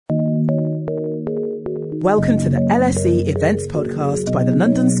Welcome to the LSE Events Podcast by the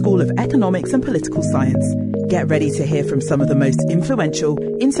London School of Economics and Political Science. Get ready to hear from some of the most influential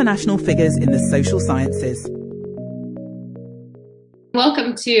international figures in the social sciences.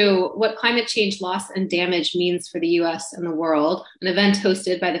 Welcome to What Climate Change Loss and Damage Means for the US and the World, an event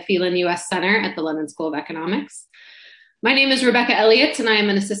hosted by the Phelan US Center at the London School of Economics. My name is Rebecca Elliott, and I am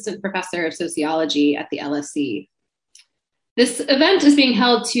an assistant professor of sociology at the LSE. This event is being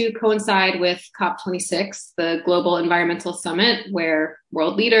held to coincide with COP26, the Global Environmental Summit, where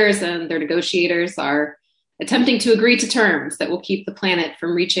world leaders and their negotiators are attempting to agree to terms that will keep the planet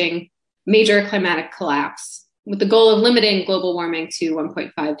from reaching major climatic collapse, with the goal of limiting global warming to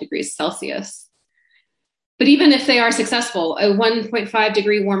 1.5 degrees Celsius. But even if they are successful, a 1.5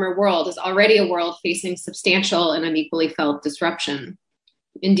 degree warmer world is already a world facing substantial and unequally felt disruption.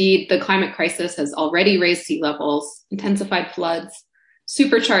 Indeed, the climate crisis has already raised sea levels, intensified floods,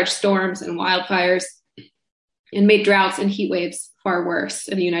 supercharged storms and wildfires, and made droughts and heat waves far worse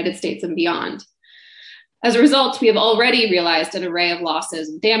in the United States and beyond. As a result, we have already realized an array of losses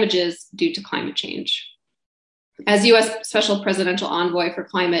and damages due to climate change. As U.S. Special Presidential Envoy for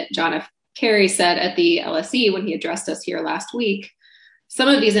Climate John F. Kerry said at the LSE when he addressed us here last week, some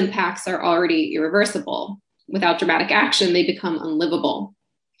of these impacts are already irreversible. Without dramatic action, they become unlivable.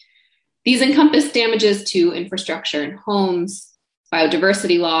 These encompass damages to infrastructure and homes,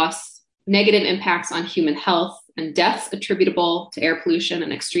 biodiversity loss, negative impacts on human health, and deaths attributable to air pollution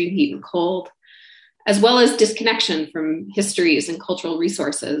and extreme heat and cold, as well as disconnection from histories and cultural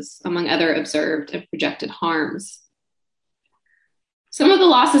resources, among other observed and projected harms. Some of the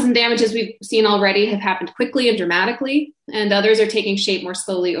losses and damages we've seen already have happened quickly and dramatically, and others are taking shape more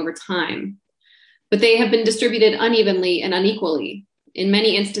slowly over time. But they have been distributed unevenly and unequally, in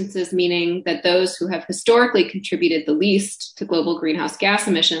many instances meaning that those who have historically contributed the least to global greenhouse gas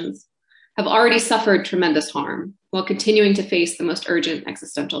emissions have already suffered tremendous harm while continuing to face the most urgent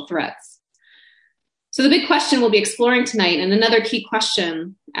existential threats. So the big question we'll be exploring tonight, and another key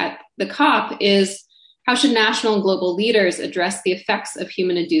question at the COP, is how should national and global leaders address the effects of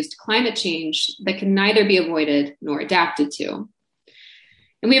human-induced climate change that can neither be avoided nor adapted to?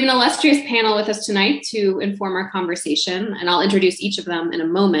 And we have an illustrious panel with us tonight to inform our conversation, and I'll introduce each of them in a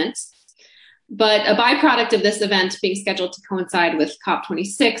moment. But a byproduct of this event being scheduled to coincide with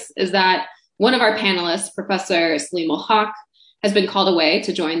COP26 is that one of our panelists, Professor Salim Ul-Haq, has been called away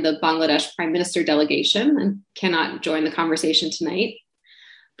to join the Bangladesh Prime Minister delegation and cannot join the conversation tonight.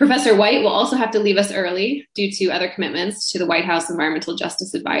 Professor White will also have to leave us early due to other commitments to the White House Environmental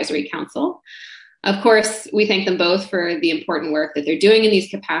Justice Advisory Council. Of course, we thank them both for the important work that they're doing in these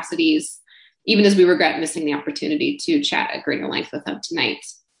capacities, even as we regret missing the opportunity to chat at greater length with them tonight.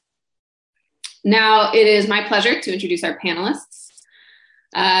 Now, it is my pleasure to introduce our panelists.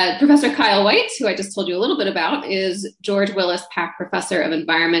 Professor Kyle White, who I just told you a little bit about, is George Willis Pack Professor of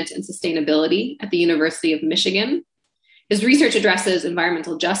Environment and Sustainability at the University of Michigan. His research addresses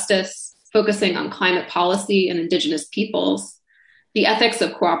environmental justice, focusing on climate policy and Indigenous peoples, the ethics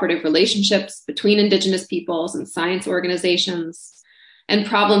of cooperative relationships between Indigenous peoples and science organizations, and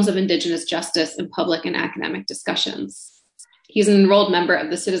problems of Indigenous justice in public and academic discussions. He's an enrolled member of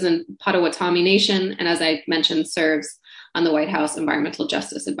the Citizen Potawatomi Nation, and as I mentioned, serves on the White House Environmental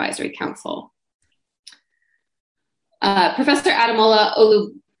Justice Advisory Council. Professor Ademola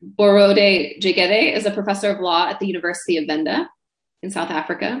Oluborode Jegede is a professor of law at the University of Venda in South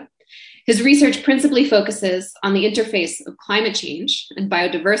Africa. His research principally focuses on the interface of climate change and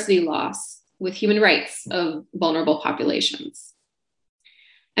biodiversity loss with human rights of vulnerable populations.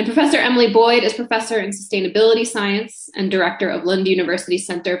 And Professor Emily Boyd is professor in sustainability science and director of Lund University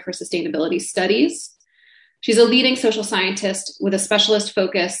Center for Sustainability Studies. She's a leading social scientist with a specialist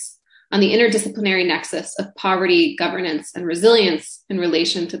focus on the interdisciplinary nexus of poverty, governance, and resilience in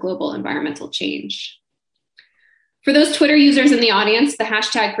relation to global environmental change. For those Twitter users in the audience, the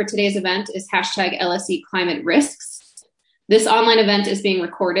hashtag for today's event is hashtag LSE Climate Risks. This online event is being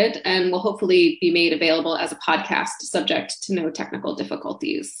recorded and will hopefully be made available as a podcast, subject to no technical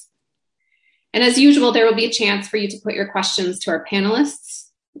difficulties. And as usual, there will be a chance for you to put your questions to our panelists.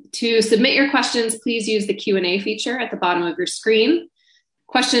 To submit your questions, please use the Q&A feature at the bottom of your screen.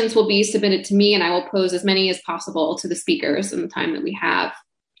 Questions will be submitted to me, and I will pose as many as possible to the speakers in the time that we have.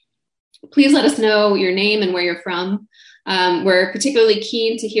 Please let us know your name and where you're from. We're particularly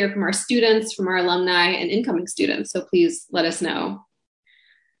keen to hear from our students, from our alumni, and incoming students, so please let us know.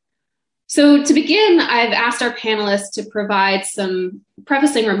 So to begin, I've asked our panelists to provide some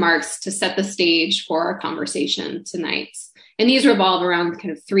prefacing remarks to set the stage for our conversation tonight. And these revolve around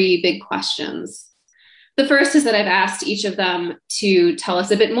kind of three big questions. The first is that I've asked each of them to tell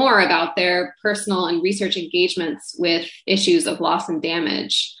us a bit more about their personal and research engagements with issues of loss and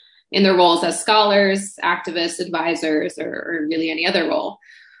damage in their roles as scholars, activists, advisors, or really any other role.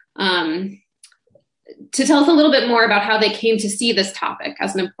 To tell us a little bit more about how they came to see this topic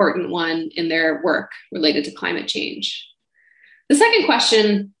as an important one in their work related to climate change. The second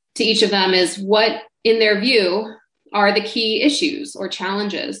question to each of them is what, in their view, are the key issues or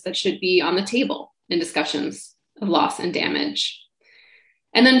challenges that should be on the table in discussions of loss and damage?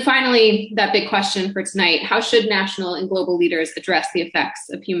 And then finally, that big question for tonight, how should national and global leaders address the effects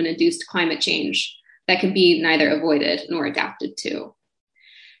of human-induced climate change that can be neither avoided nor adapted to?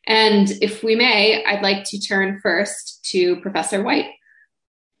 And if we may, I'd like to turn first to Professor White.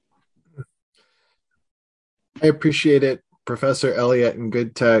 I appreciate it, Professor Elliott, and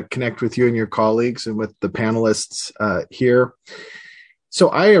good to connect with you and your colleagues and with the panelists here. So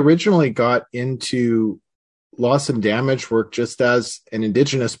I originally got into loss and damage work just as an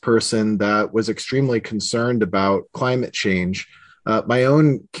Indigenous person that was extremely concerned about climate change. My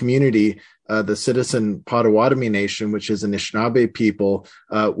own community, the Citizen Potawatomi Nation, which is an Anishinaabe people,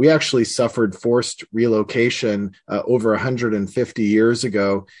 we actually suffered forced relocation over 150 years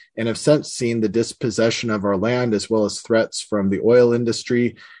ago and have since seen the dispossession of our land as well as threats from the oil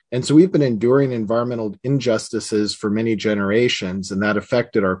industry. And so we've been enduring environmental injustices for many generations, and that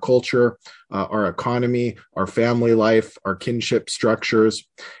affected our culture, our economy, our family life, our kinship structures.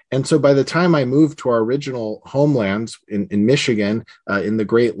 And so by the time I moved to our original homelands in Michigan, in the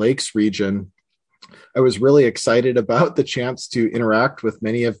Great Lakes region, I was really excited about the chance to interact with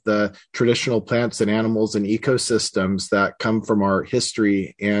many of the traditional plants and animals and ecosystems that come from our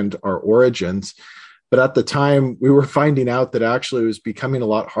history and our origins. But at the time, we were finding out that actually it was becoming a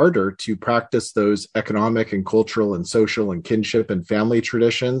lot harder to practice those economic and cultural and social and kinship and family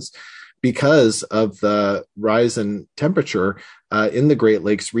traditions because of the rise in temperature in the Great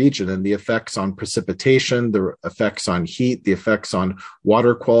Lakes region and the effects on precipitation, the effects on heat, the effects on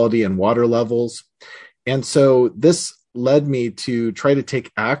water quality and water levels. And so this led me to try to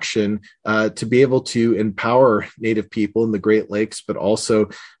take action to be able to empower Native people in the Great Lakes, but also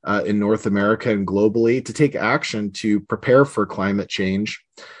in North America and globally to take action to prepare for climate change.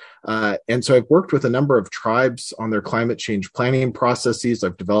 And so I've worked with a number of tribes on their climate change planning processes.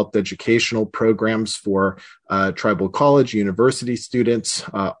 I've developed educational programs for tribal college, university students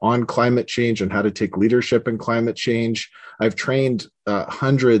on climate change and how to take leadership in climate change. I've trained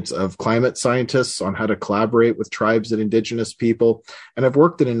hundreds of climate scientists on how to collaborate with tribes and Indigenous people. And I've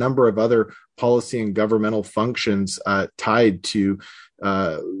worked in a number of other policy and governmental functions tied to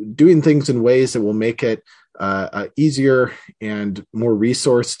doing things in ways that will make it easier and more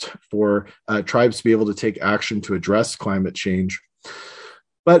resourced for tribes to be able to take action to address climate change.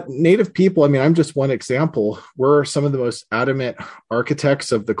 But Native people, I mean, I'm just one example. We're some of the most adamant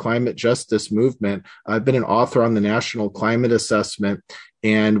architects of the climate justice movement. I've been an author on the National Climate Assessment,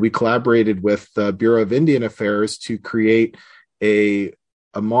 and we collaborated with the Bureau of Indian Affairs to create a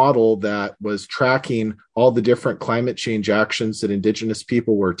model that was tracking all the different climate change actions that Indigenous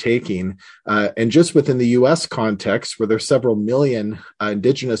people were taking. And just within the US context, where there's several million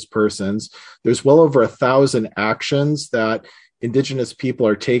Indigenous persons, there's well over 1,000 actions that Indigenous people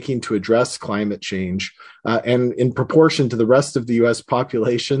are taking to address climate change. And in proportion to the rest of the US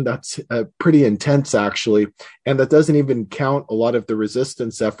population, that's pretty intense, actually. And that doesn't even count a lot of the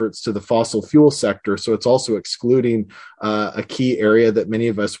resistance efforts to the fossil fuel sector. So it's also excluding a key area that many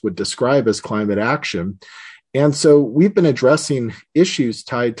of us would describe as climate action. And so we've been addressing issues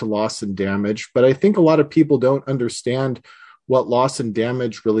tied to loss and damage, but I think a lot of people don't understand what loss and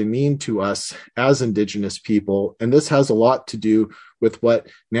damage really mean to us as Indigenous people. And this has a lot to do with what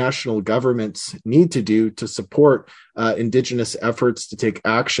national governments need to do to support Indigenous efforts to take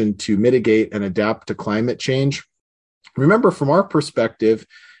action to mitigate and adapt to climate change. Remember, from our perspective,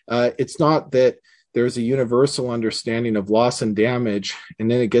 it's not that there's a universal understanding of loss and damage, and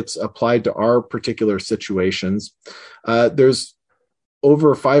then it gets applied to our particular situations. There's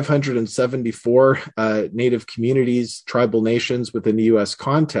over 574 Native communities, tribal nations within the US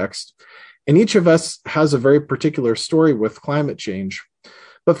context, and each of us has a very particular story with climate change.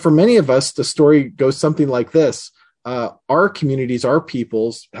 But for many of us, the story goes something like this. Our communities, our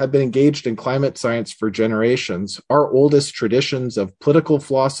peoples, have been engaged in climate science for generations. Our oldest traditions of political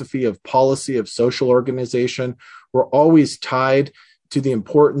philosophy, of policy, of social organization were always tied to the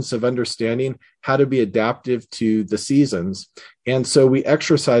importance of understanding how to be adaptive to the seasons. And so we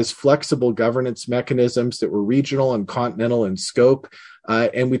exercise flexible governance mechanisms that were regional and continental in scope.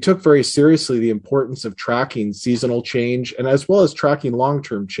 And we took very seriously the importance of tracking seasonal change and as well as tracking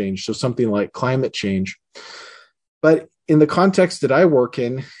long-term change, so something like climate change. But in the context that I work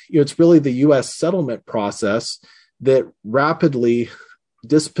in, it's really the U.S. settlement process that rapidly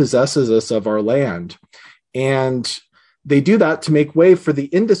dispossesses us of our land. And they do that to make way for the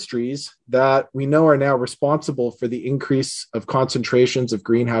industries that we know are now responsible for the increase of concentrations of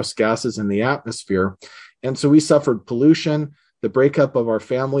greenhouse gases in the atmosphere. And so we suffered pollution, the breakup of our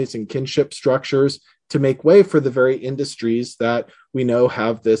families and kinship structures to make way for the very industries that we know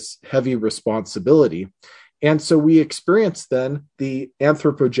have this heavy responsibility. And so we experience then the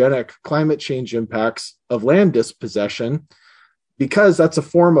anthropogenic climate change impacts of land dispossession, because that's a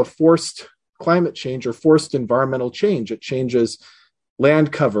form of forced climate change or forced environmental change. It changes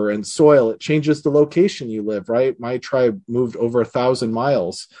land cover and soil. It changes the location you live, right? My tribe moved over 1,000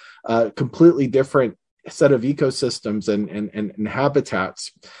 miles, completely different set of ecosystems and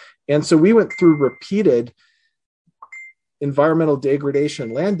habitats. And so we went through repeated environmental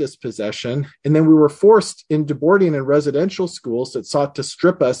degradation, land dispossession, and then we were forced into boarding and residential schools that sought to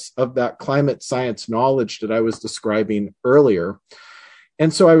strip us of that climate science knowledge that I was describing earlier.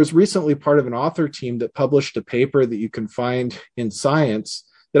 And so I was recently part of an author team that published a paper that you can find in Science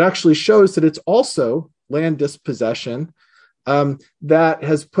that actually shows that it's also land dispossession that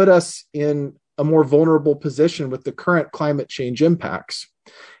has put us in a more vulnerable position with the current climate change impacts.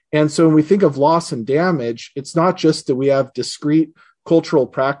 And so when we think of loss and damage, it's not just that we have discrete cultural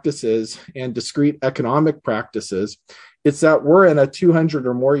practices and discrete economic practices. It's that we're in a 200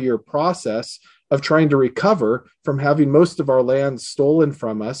 or more year process of trying to recover from having most of our land stolen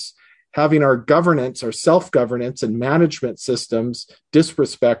from us, having our governance, our self-governance and management systems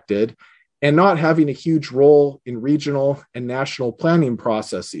disrespected, and not having a huge role in regional and national planning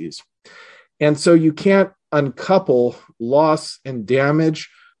processes. And so you can't uncouple loss and damage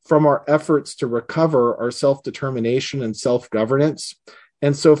from our efforts to recover our self-determination and self-governance.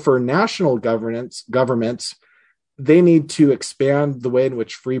 And so for national governments, they need to expand the way in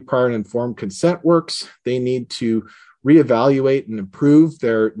which free, prior, and informed consent works. They need to reevaluate and improve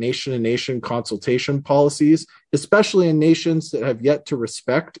their nation-to-nation consultation policies, especially in nations that have yet to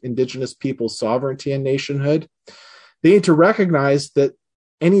respect Indigenous peoples' sovereignty and nationhood. They need to recognize that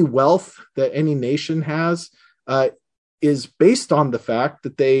any wealth that any nation has is based on the fact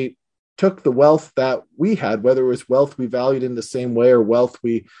that they took the wealth that we had, whether it was wealth we valued in the same way or wealth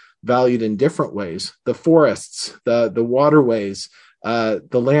we valued in different ways, the forests, the waterways, the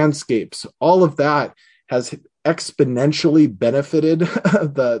landscapes, all of that has exponentially benefited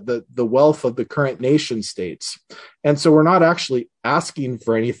the wealth of the current nation states. And so we're not actually asking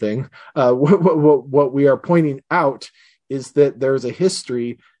for anything. What we are pointing out is that there's a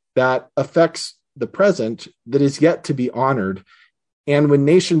history that affects the present that is yet to be honored. And when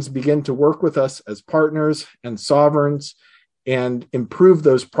nations begin to work with us as partners and sovereigns and improve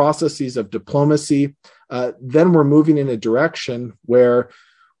those processes of diplomacy, then we're moving in a direction where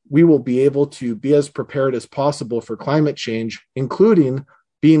we will be able to be as prepared as possible for climate change, including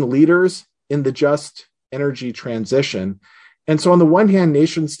being leaders in the just energy transition. And so on the one hand,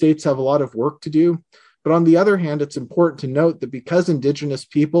 nation states have a lot of work to do. But on the other hand, it's important to note that because Indigenous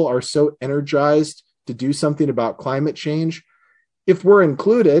people are so energized to do something about climate change, if we're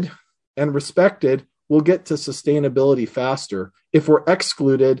included and respected, we'll get to sustainability faster. If we're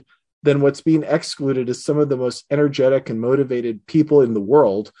excluded, then what's being excluded is some of the most energetic and motivated people in the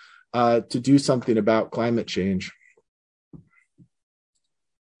world to do something about climate change.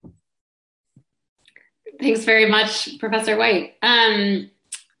 Thanks very much, Professor White.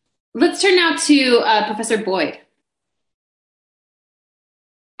 Let's turn now to Professor Boyd.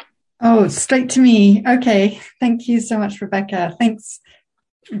 Oh, straight to me. Okay. Thank you so much, Rebecca. Thanks.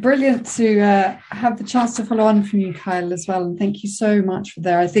 Brilliant to have the chance to follow on from you, Kyle, as well. And thank you so much for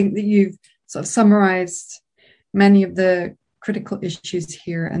that. I think that you've sort of summarized many of the critical issues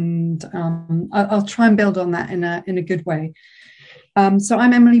here, and I'll try and build on that in a good way. So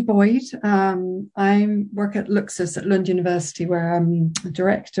I'm Emily Boyd. I work at Luxus at Lund University, where I'm a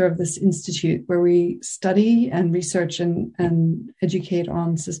director of this institute where we study and research and educate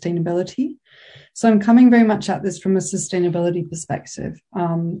on sustainability. So I'm coming very much at this from a sustainability perspective.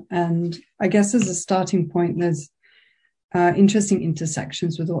 And I guess as a starting point, there's interesting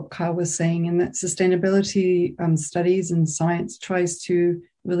intersections with what Kyle was saying, in that sustainability studies and science tries to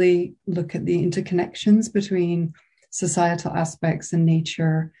really look at the interconnections between societal aspects and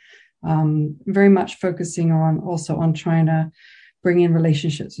nature, very much focusing on trying to bring in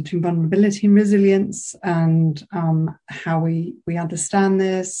relationships between vulnerability and resilience, and how we understand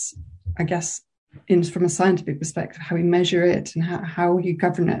this, I guess, from a scientific perspective, how we measure it and how you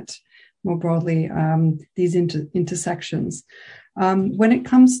govern it more broadly, these intersections. When it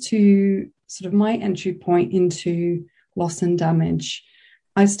comes to sort of my entry point into loss and damage,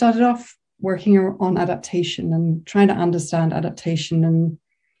 I started off working on adaptation and trying to understand adaptation and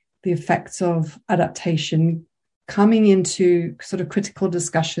the effects of adaptation, coming into sort of critical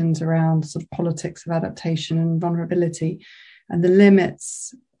discussions around sort of politics of adaptation and vulnerability and the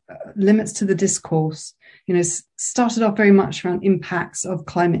limits to the discourse. You know, started off very much around impacts of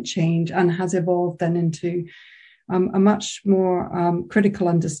climate change and has evolved then into a much more critical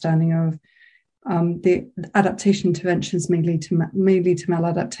understanding of the adaptation interventions, mainly to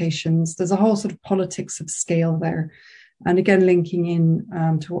maladaptations. There's a whole sort of politics of scale there. And again, linking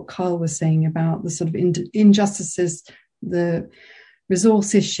in to what Carl was saying about the sort of injustices, the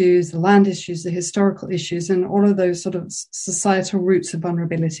resource issues, the land issues, the historical issues, and all of those sort of societal roots of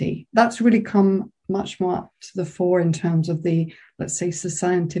vulnerability. That's really come much more up to the fore in terms of the, let's say,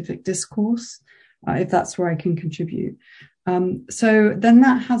 scientific discourse, if that's where I can contribute. So then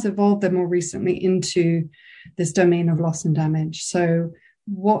that has evolved then more recently into this domain of loss and damage. So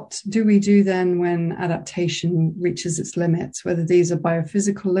what do we do then when adaptation reaches its limits, whether these are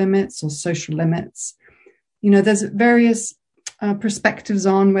biophysical limits or social limits? You know, there's various perspectives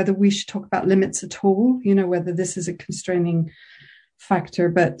on whether we should talk about limits at all, you know, whether this is a constraining factor.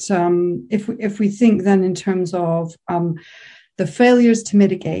 But if we think then in terms of the failures to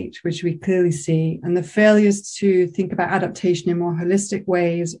mitigate, which we clearly see, and the failures to think about adaptation in more holistic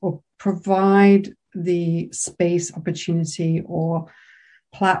ways or provide the space, opportunity, or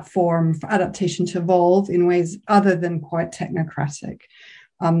platform for adaptation to evolve in ways other than quite technocratic.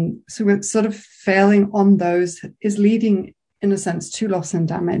 So we're sort of failing on those is leading, in a sense, to loss and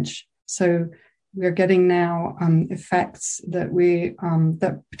damage. So we're getting now effects that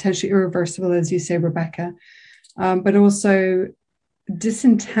that potentially irreversible, as you say, Rebecca, but also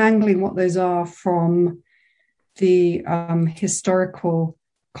disentangling what those are from the historical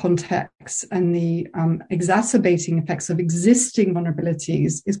context and the exacerbating effects of existing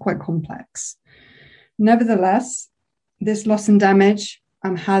vulnerabilities is quite complex. Nevertheless, this loss and damage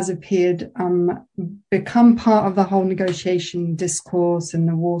has appeared, become part of the whole negotiation discourse and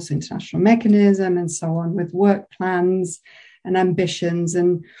the Warsaw International Mechanism and so on, with work plans and ambitions.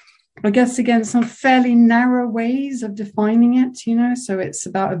 And I guess, again, some fairly narrow ways of defining it, you know, so it's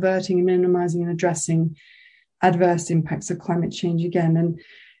about averting and minimizing and addressing adverse impacts of climate change again. And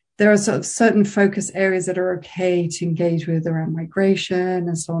there are sort of certain focus areas that are okay to engage with around migration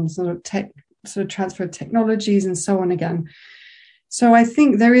and so on, sort of transfer of technologies and so on again. So I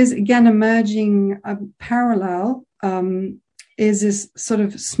think there is, again, emerging a parallel is this sort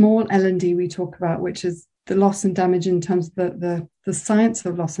of small L&D we talk about, which is the loss and damage in terms of the science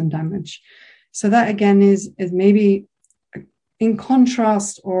of loss and damage. So that, again, is maybe in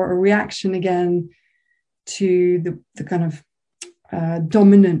contrast or a reaction, again, to the kind of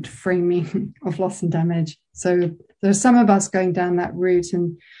dominant framing of loss and damage. So there's some of us going down that route,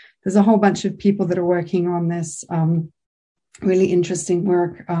 and there's a whole bunch of people that are working on this really interesting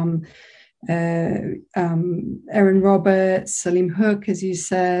work. Erin Roberts, Salim Hook, as you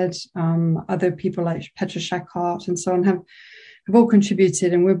said, other people like Petra Schachardt and so on have all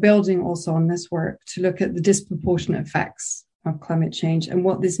contributed, and we're building also on this work to look at the disproportionate effects of climate change and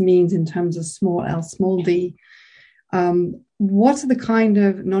what this means in terms of small l, small d. What are the kind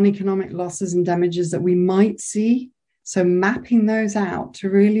of non-economic losses and damages that we might see? So mapping those out to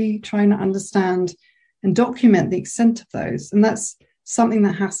really trying to understand and document the extent of those. And that's something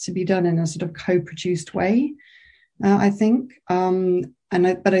that has to be done in a sort of co-produced way, I think.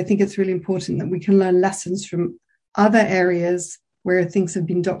 But I think it's really important that we can learn lessons from other areas where things have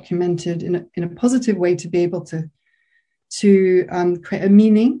been documented in a positive way to be able to create a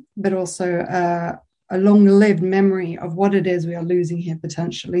meaning, but also a long-lived memory of what it is we are losing here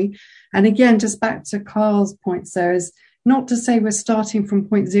potentially. And again, just back to Carl's points, there is not to say we're starting from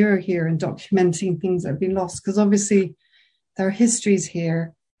point zero here and documenting things that have been lost, because obviously there are histories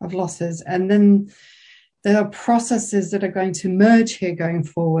here of losses, and then there are processes that are going to emerge here going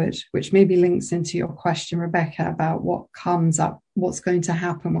forward, which maybe links into your question, Rebecca, about what comes up, what's going to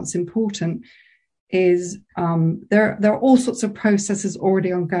happen, what's important is there are all sorts of processes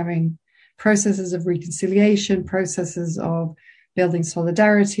already ongoing, processes of reconciliation, processes of building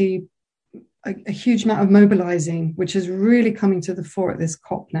solidarity, a huge amount of mobilizing, which is really coming to the fore at this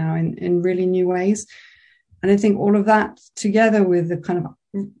COP now in really new ways. And I think all of that together with the kind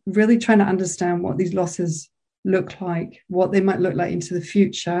of really trying to understand what these losses look like, what they might look like into the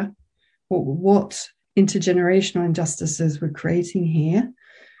future, what intergenerational injustices we're creating here,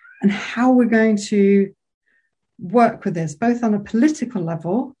 and how we're going to work with this, both on a political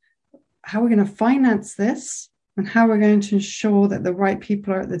level, how we're going to finance this, and how we're going to ensure that the right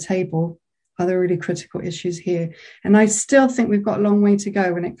people are at the table the really critical issues here. And I still think we've got a long way to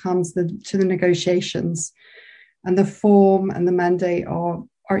go when it comes to the negotiations. And the form and the mandate of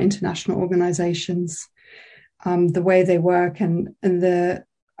our international organizations, the way they work, and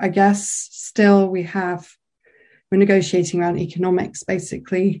I guess still we're negotiating around economics,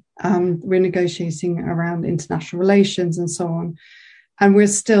 basically. We're negotiating around international relations and so on. And we're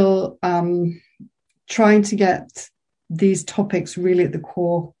still trying to get these topics really at the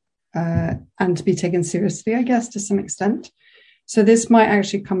core and to be taken seriously, I guess, to some extent. So this might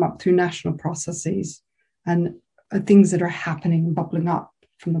actually come up through national processes and things that are happening and bubbling up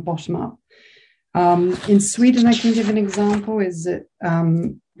from the bottom up. In Sweden, I can give an example, is that,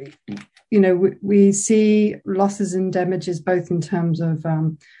 we see losses and damages both in terms of,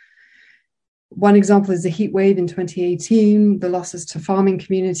 one example is the heat wave in 2018, the losses to farming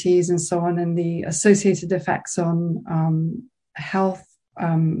communities and so on, and the associated effects on health,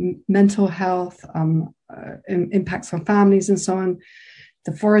 mental health, impacts on families and so on.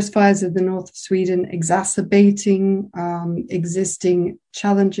 The forest fires of the north of Sweden exacerbating existing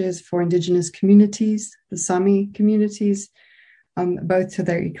challenges for indigenous communities, the Sami communities, both to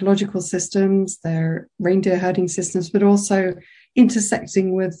their ecological systems, their reindeer herding systems, but also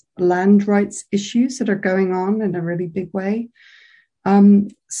intersecting with land rights issues that are going on in a really big way.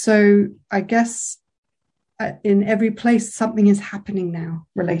 So I guess in every place, something is happening now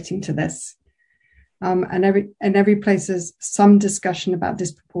relating to this. And every place there's some discussion about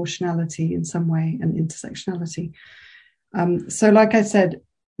disproportionality in some way and intersectionality. So like I said,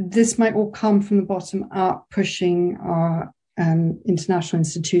 this might all come from the bottom up, pushing our international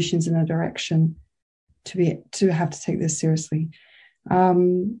institutions in a direction to have to take this seriously.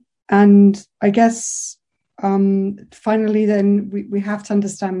 And I guess finally then we have to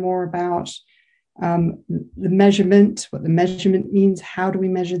understand more about the measurement, what the measurement means, how do we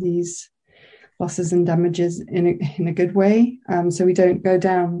measure these losses and damages in a good way, so we don't go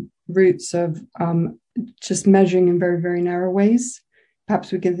down routes of just measuring in very, very narrow ways.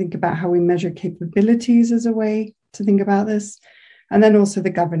 Perhaps we can think about how we measure capabilities as a way to think about this. And then also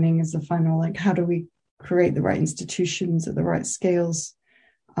the governing is the final, like how do we create the right institutions at the right scales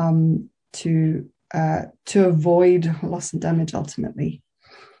to avoid loss and damage ultimately.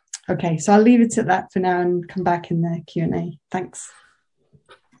 Okay, so I'll leave it at that for now and come back in the Q&A. Thanks.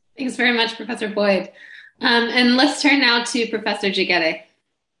 Thanks very much, Professor Boyd. And let's turn now to Professor Jegede.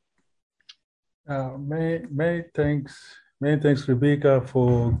 Many thanks, Rebecca,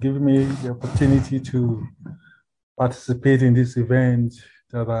 for giving me the opportunity to participate in this event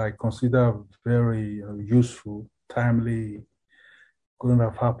that I consider very useful, timely, couldn't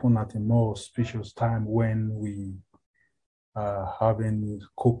have happened at a more auspicious time when we are having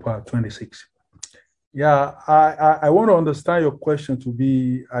COPA 26. Yeah, I want to understand your question to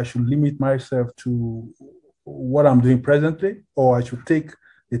be, I should limit myself to what I'm doing presently, or I should take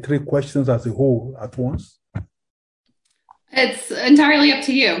the three questions as a whole at once? It's entirely up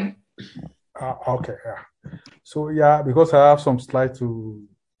to you. Okay, yeah. So yeah, because I have some slides to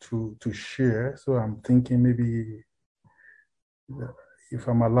share, so I'm thinking maybe if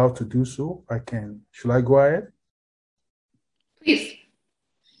I'm allowed to do so, I can. Should I go ahead? Please.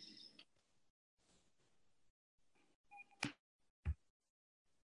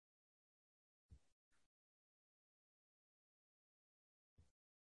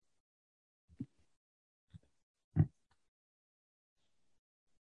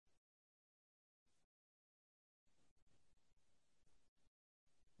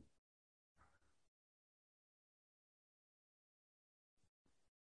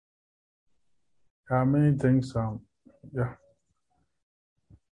 Many things. Yeah.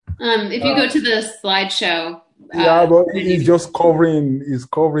 If you go to the slideshow. Yeah, but he's just covering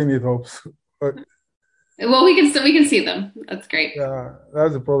it up. Well, we can see them. That's great. Yeah,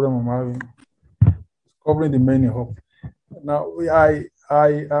 that's the problem I'm having. It's covering the menu up. Now,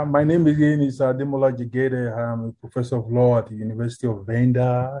 my name again is Ademola Jegede. I'm a professor of law at the University of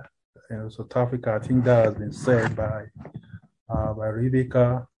Venda in South Africa. I think that has been said by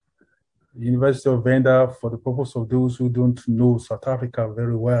Rebecca. University of Venda, for the purpose of those who don't know South Africa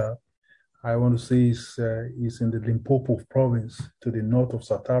very well, I want to say is in the Limpopo province to the north of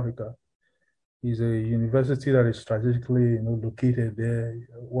South Africa. It's a university that is strategically located there,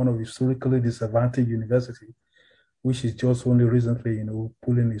 one of historically disadvantaged universities, which is just only recently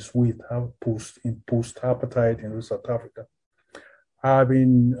pulling its weight post-apartheid in South Africa. I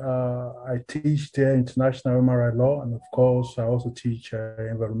teach there international human rights law, and of course, I also teach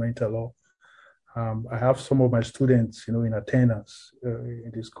environmental law. I have some of my students, in attendance in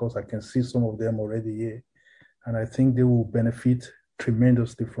this course. I can see some of them already here, and I think they will benefit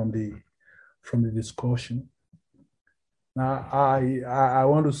tremendously from the from the discussion. Now, I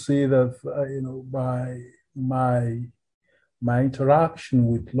want to say that by my interaction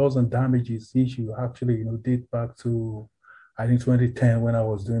with loss and damages issue actually date back to I think 2010 when I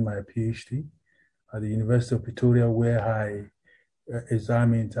was doing my PhD at the University of Pretoria, where I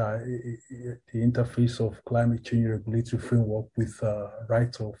examined the interface of climate change regulatory framework with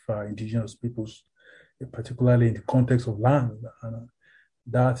rights of indigenous peoples, particularly in the context of land. And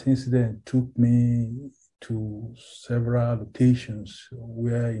that incident took me to several locations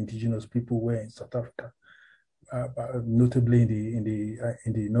where indigenous people were in South Africa, notably in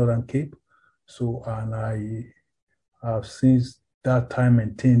the Northern Cape. So, and I have since that time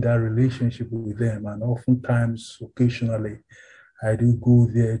maintained that relationship with them, and oftentimes, occasionally, I do go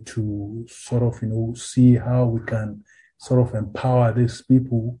there to sort of see how we can sort of empower these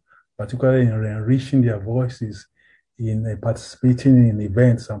people, particularly in enriching their voices, in participating in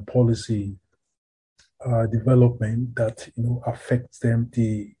events and policy development that affects them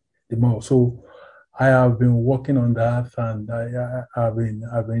the most. So I have been working on that, and I've been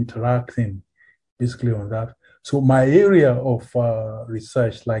interacting basically on that. So my area of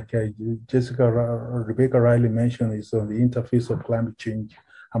research, like Rebecca Riley mentioned, is on the interface of climate change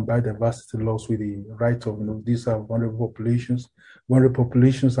and biodiversity loss with the rights of these are vulnerable populations. Vulnerable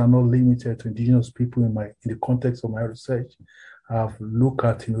populations are not limited to indigenous people in the context of my research. I've looked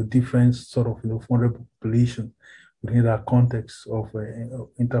at different sort of vulnerable populations within that context of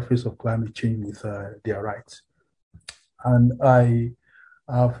interface of climate change with their rights. And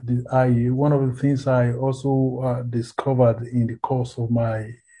one of the things I also discovered in the course of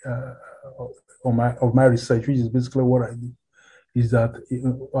my research, which is basically what I do, is that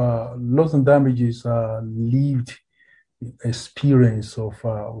loss and damages are lived experience of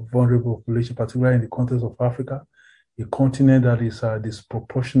vulnerable population, particularly in the context of Africa, a continent that is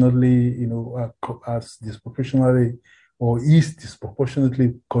disproportionately, is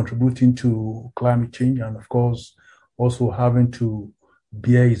disproportionately contributing to climate change, and of course also having to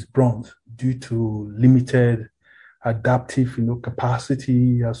bear its brunt due to limited adaptive,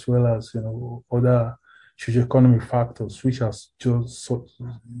 capacity, as well as other socioeconomic factors, which are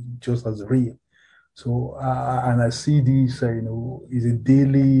just as real. So, and I see this, is a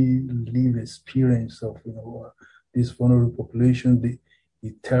daily lived experience of this vulnerable population.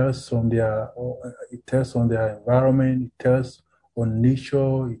 It tells on their environment, it tells on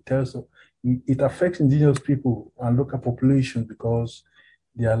nature, it affects indigenous people and local populations because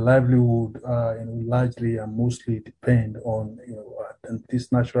their livelihood, largely and mostly depend on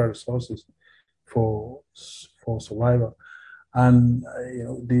these natural resources for survival. And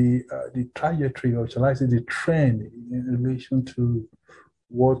the trajectory, or shall I say, the trend in relation to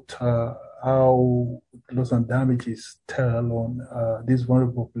how loss and damages tell on these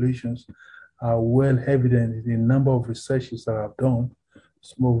vulnerable populations are well evident in a number of researches that I've done,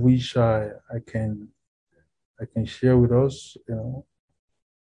 some of which I can share with us.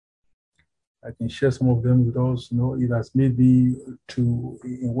 I can share some of them with us. It has made me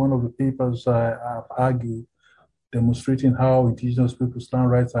in one of the papers I've argued, demonstrating how indigenous people's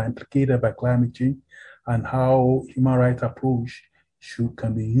land rights are implicated by climate change and how human rights approach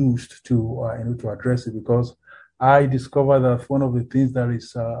can be used to address it. Because I discovered that one of the things that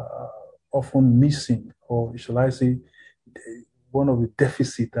is often missing, or shall I say, one of the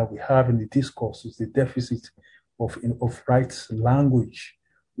deficits that we have in the discourse is the deficit of rights language,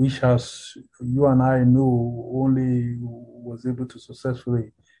 which, as you and I know, only was able to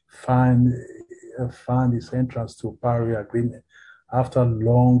successfully find its entrance to Paris Agreement after a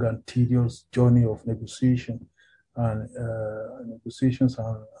long and tedious journey of negotiations and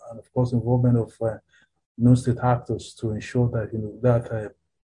of course involvement of non-state actors to ensure that that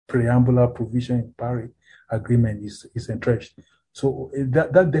preambular provision in Paris Agreement is entrenched. So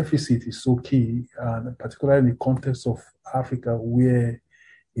that deficit is so key, and particularly in the context of Africa, where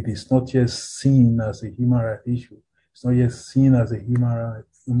it is not yet seen as a human rights issue. It's not yet seen as a human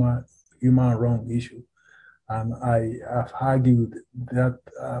wrong issue. And I have argued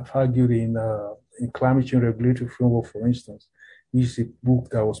in Climate Change Regulatory Framework, for instance, which is a book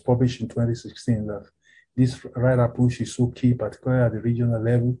that was published in 2016, that this right approach is so key, particularly at the regional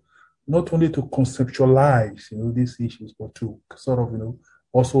level, not only to conceptualize, these issues, but to sort of,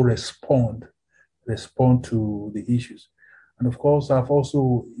 also respond to the issues. And of course, I've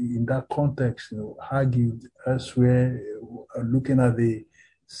also, in that context, argued elsewhere, looking at the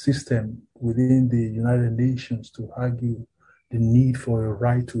system within the United Nations, to argue the need for a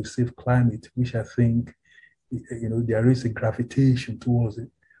right to a safe climate, which I think, there is a gravitation towards it.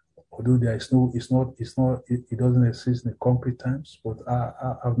 although it doesn't exist in the concrete terms, but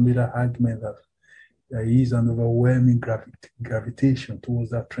I've made an argument that there is an overwhelming gravitation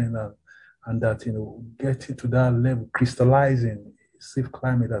towards that trend, and that, getting to that level, crystallizing safe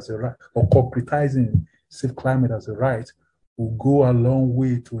climate as a right, or concretizing safe climate as a right, will go a long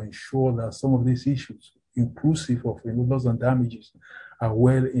way to ensure that some of these issues, inclusive of loss and damages, are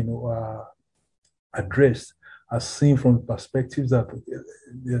well addressed, as seen from perspectives that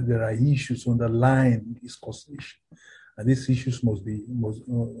there are issues underlying this causation, and these issues must be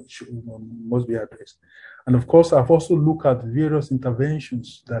addressed. And of course, I've also looked at various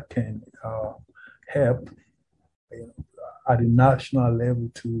interventions that can help at the national level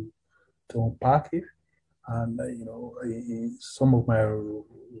to unpack it. And in some of my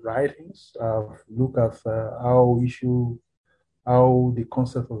writings, I've looked at how the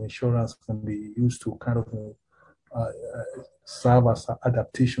concept of insurance can be used to kind of serve as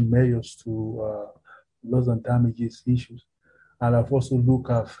adaptation measures to loss and damages issues. And I've also looked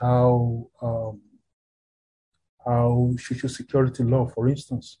at how social security law, for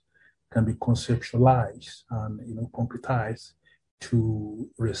instance, can be conceptualized and concretized to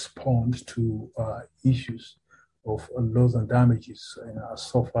respond to issues of loss and damages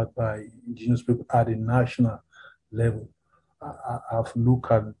suffered by indigenous people at a national level. I've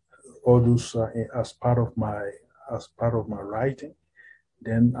looked at all those as part of my writing.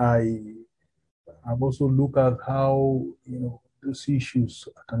 Then I've also looked at how those issues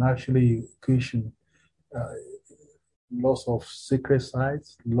can actually occasion loss of sacred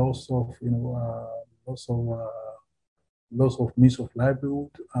sites, loss of means of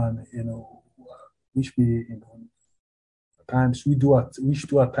livelihood, and which we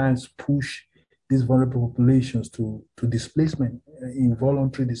at times push these vulnerable populations to displacement,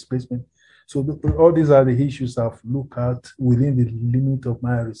 involuntary displacement. So all these are the issues I've looked at within the limit of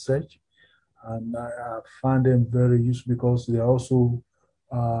my research, and I found them very useful because they are also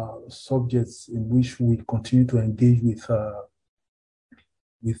subjects in which we continue to engage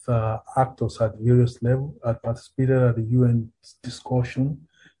with actors at various levels. I participated at the UN discussion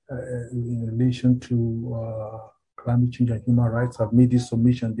in relation to climate change and human rights. I've made this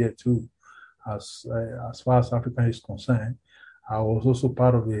submission there too, as far as Africa is concerned. I was also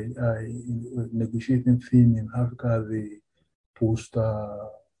part of a negotiating team in Africa, the post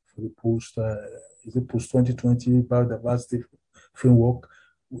 2020 biodiversity framework,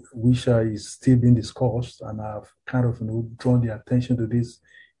 which is still being discussed, and I've kind of drawn the attention to this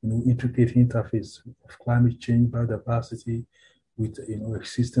intricate interface of climate change, biodiversity, with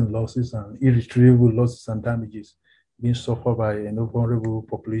existing losses and irretrievable losses and damages being suffered by vulnerable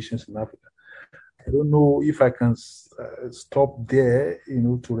populations in Africa. I don't know if I can stop there,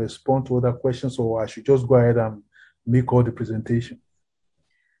 to respond to other questions, or I should just go ahead and make all the presentation.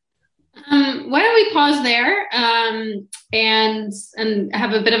 Why don't we pause there and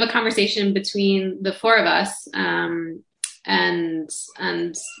have a bit of a conversation between the four of us, and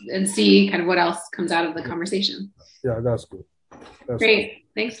see kind of what else comes out of the conversation. Yeah, that's good. Great.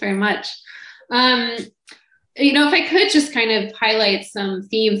 Thanks very much. If I could just kind of highlight some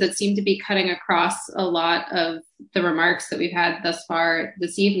themes that seem to be cutting across a lot of the remarks that we've had thus far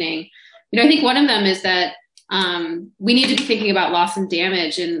this evening. I think one of them is that we need to be thinking about loss and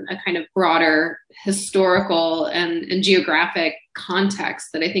damage in a kind of broader historical and geographic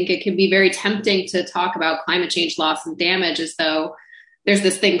context, that I think it can be very tempting to talk about climate change, loss and damage as though there's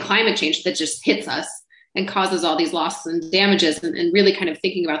this thing, climate change, that just hits us and causes all these losses and damages, and really kind of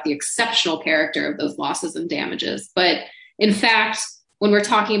thinking about the exceptional character of those losses and damages. But in fact, when we're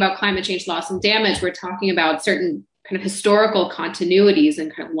talking about climate change, loss and damage, we're talking about certain kind of historical continuities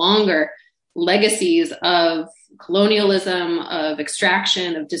and kind of longer legacies of colonialism, of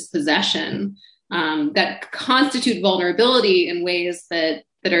extraction, of dispossession, that constitute vulnerability in ways that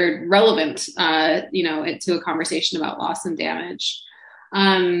are relevant, to a conversation about loss and damage.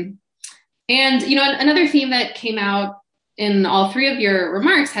 And another theme that came out in all three of your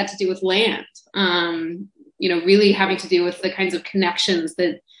remarks had to do with land, really having to do with the kinds of connections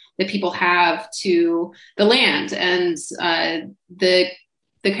that people have to the land, and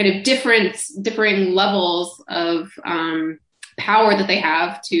the kind of differing levels of power that they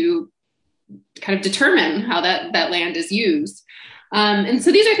have to kind of determine how that land is used. And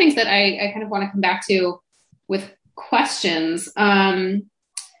so these are things that I kind of want to come back to with questions.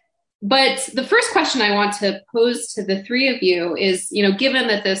 But the first question I want to pose to the three of you is, given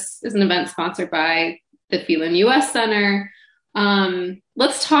that this is an event sponsored by the Phelan U.S. Center,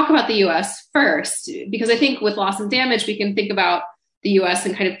 let's talk about the U.S. first, because I think with loss and damage, we can think about the U.S.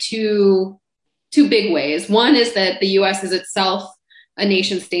 in kind of two big ways. One is that the U.S. is itself a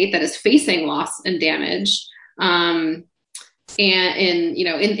nation state that is facing loss and damage, and in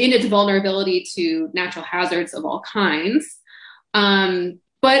its vulnerability to natural hazards of all kinds.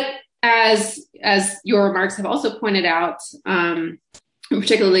 But as your remarks have also pointed out,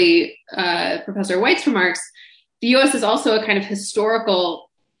 particularly Professor White's remarks, the U.S. is also a kind of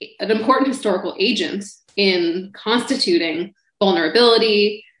an important historical agent in constituting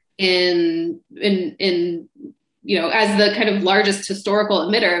vulnerability, as the kind of largest historical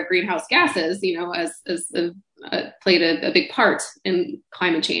emitter of greenhouse gases, played a big part in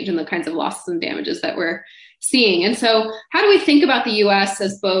climate change and the kinds of losses and damages that we're seeing. And so how do we think about the U.S.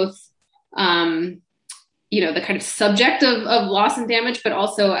 as both, the kind of subject of loss and damage, but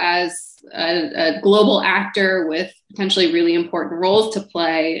also as a global actor with potentially really important roles to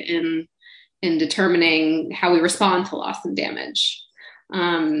play in determining how we respond to loss and damage?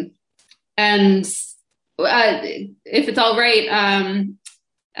 And if it's all right,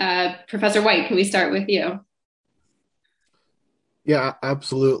 Professor White, can we start with you? Yeah,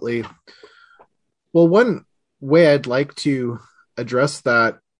 absolutely. Well, one way I'd like to address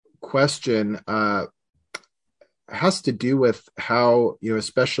that question has to do with how,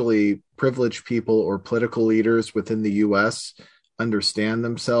 especially privileged people or political leaders within the U.S. understand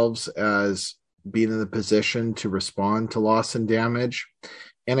themselves as being in the position to respond to loss and damage.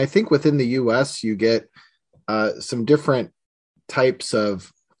 And I think within the U.S., you get some different types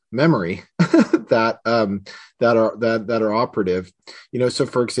of memory that are operative. So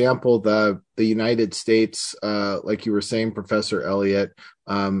for example, the United States, like you were saying, Professor Elliott,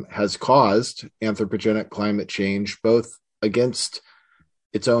 has caused anthropogenic climate change, both against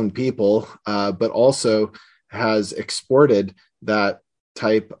its own people, but also has exported that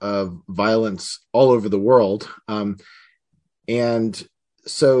type of violence all over the world. And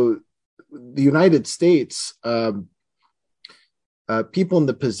so the United States, people in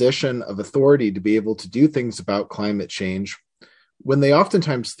the position of authority to be able to do things about climate change, when they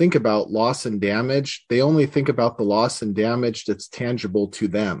oftentimes think about loss and damage, they only think about the loss and damage that's tangible to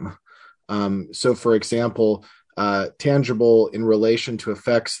them. So for example, tangible in relation to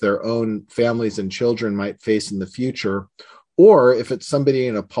effects their own families and children might face in the future. Or if it's somebody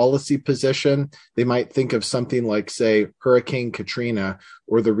in a policy position, they might think of something like, say, Hurricane Katrina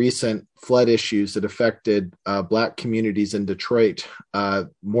or the recent flood issues that affected Black communities in Detroit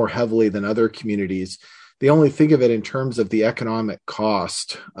more heavily than other communities. They only think of it in terms of the economic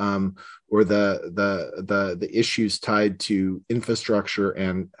cost or the issues tied to infrastructure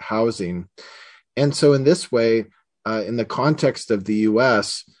and housing. And so in this way, in the context of the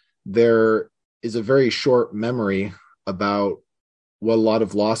US, there is a very short memory about what a lot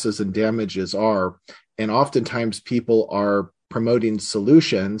of losses and damages are. And oftentimes people are promoting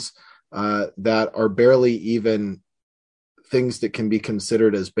solutions that are barely even things that can be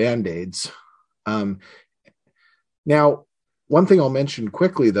considered as Band-Aids. Now, one thing I'll mention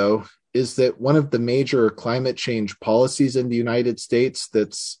quickly, though, is that one of the major climate change policies in the United States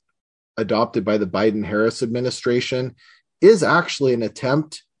that's adopted by the Biden-Harris administration is actually an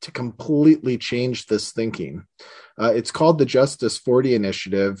attempt to completely change this thinking. It's called the Justice 40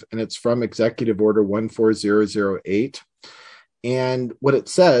 Initiative, and it's from Executive Order 14008. And what it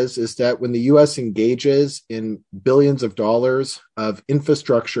says is that when the U.S. engages in billions of dollars of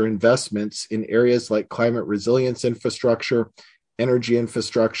infrastructure investments in areas like climate resilience infrastructure, energy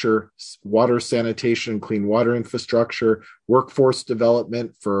infrastructure, water sanitation, clean water infrastructure, workforce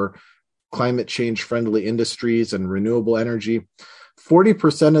development for climate change friendly industries and renewable energy,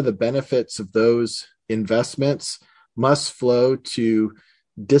 40% of the benefits of those investments must flow to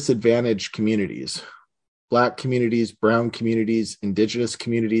disadvantaged communities, Black communities, brown communities, indigenous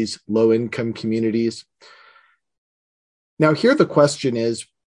communities, low-income communities. Now, here the question is,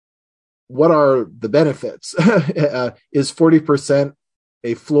 what are the benefits? Is 40%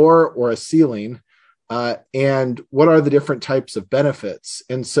 a floor or a ceiling? And what are the different types of benefits?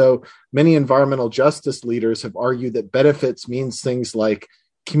 And so many environmental justice leaders have argued that benefits means things like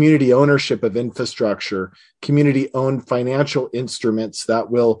community ownership of infrastructure, community-owned financial instruments that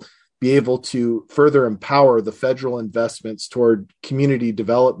will be able to further empower the federal investments toward community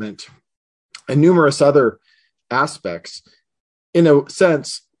development, and numerous other aspects. In a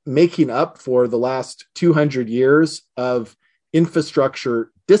sense, making up for the last 200 years of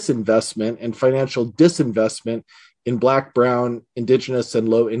infrastructure disinvestment and financial disinvestment in Black, brown, indigenous, and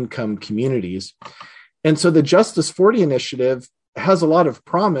low-income communities. And so the Justice 40 Initiative has a lot of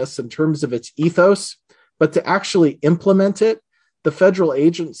promise in terms of its ethos, but to actually implement it, the federal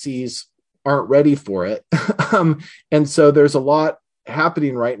agencies aren't ready for it. And so there's a lot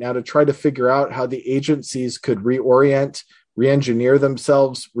happening right now to try to figure out how the agencies could reorient, re-engineer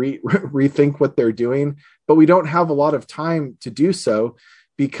themselves, rethink what they're doing. But we don't have a lot of time to do so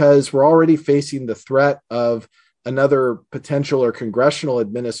because we're already facing the threat of another potential or congressional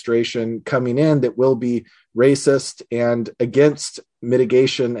administration coming in that will be racist and against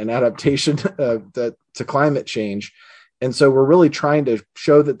mitigation and adaptation to climate change. And so we're really trying to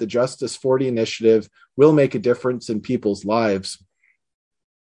show that the Justice 40 initiative will make a difference in people's lives.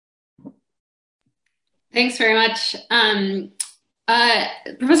 Thanks very much.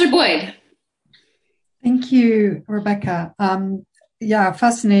 Professor Boyd. Thank you, Rebecca. Yeah,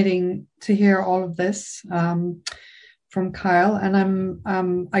 fascinating to hear all of this from Kyle.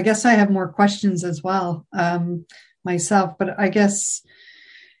 And I guess I have more questions as well myself, but I guess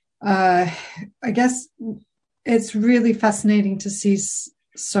it's really fascinating to see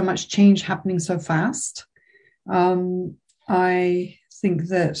so much change happening so fast. I think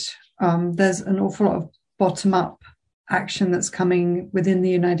that there's an awful lot of bottom-up action that's coming within the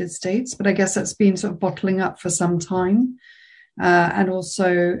United States, but I guess that's been sort of bottling up for some time. And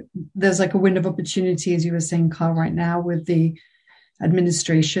also there's like a window of opportunity, as you were saying, Carl, right now with the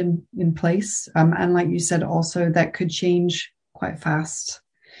administration in place. And like you said, also that could change quite fast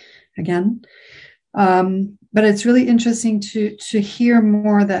again. But it's really interesting to hear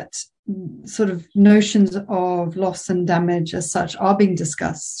more that sort of notions of loss and damage as such are being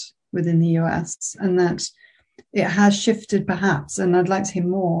discussed within the US, and that it has shifted perhaps. And I'd like to hear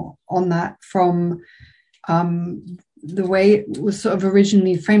more on that from the way it was sort of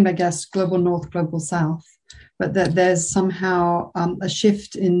originally framed, I guess, global north, global south, but that there's somehow a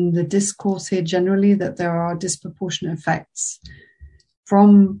shift in the discourse here generally, that there are disproportionate effects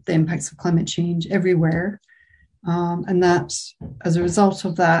from the impacts of climate change everywhere. And that as a result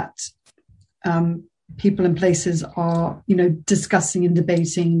of that, people and places are, discussing and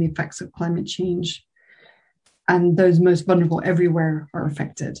debating the effects of climate change, and those most vulnerable everywhere are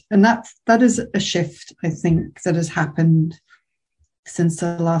affected. And that is a shift, I think, that has happened since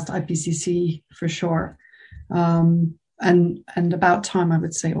the last IPCC for sure. And about time, I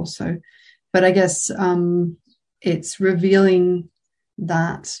would say also. But I guess it's revealing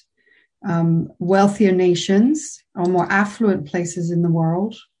that wealthier nations or more affluent places in the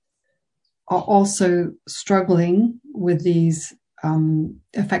world are also struggling with these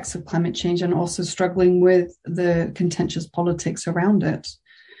effects of climate change, and also struggling with the contentious politics around it.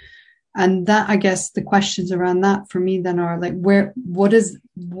 And that, I guess, the questions around that for me then are like, what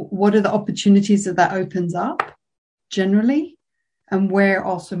are the opportunities that opens up generally, and where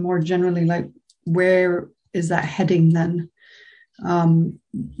also more generally, like, where is that heading then?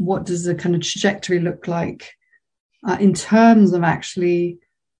 What does the kind of trajectory look like in terms of actually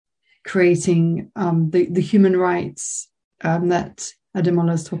creating the human rights that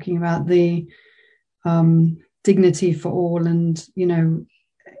Ademola is talking about, the dignity for all, and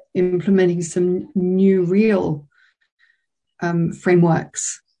implementing some new real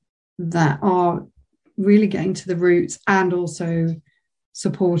frameworks that are really getting to the roots, and also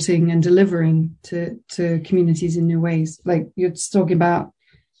supporting and delivering to communities in new ways. Like you're talking about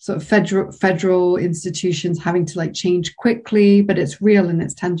sort of federal institutions having to like change quickly, but it's real and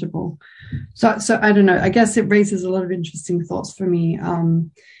it's tangible. So I don't know, I guess it raises a lot of interesting thoughts for me.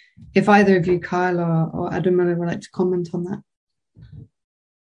 If either of you, Kyle or Ademola, would like to comment on that.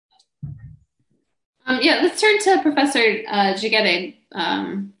 Let's turn to Professor Jegede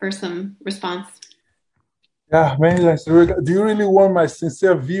for some response. Yeah, many thanks. Do you really want my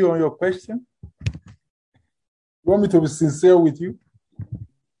sincere view on your question? You want me to be sincere with you?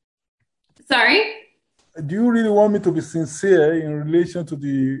 Sorry? Do you really want me to be sincere in relation to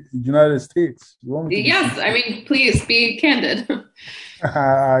the United States? You want me to yes, I mean, please be candid.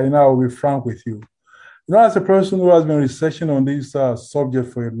 I will be frank with you. As a person who has been researching on this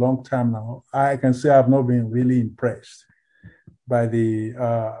subject for a long time now, I can say I've not been really impressed by the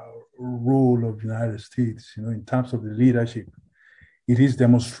role of the United States, in terms of the leadership it is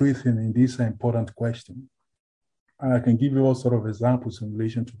demonstrating in this important question. And I can give you all sort of examples in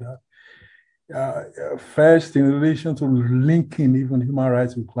relation to that. First, in relation to linking even human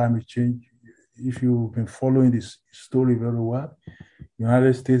rights with climate change, if you've been following this story very well, the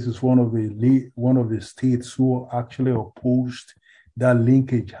United States is one of the states who actually opposed that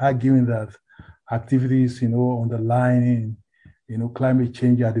linkage, arguing that activities, underlying, climate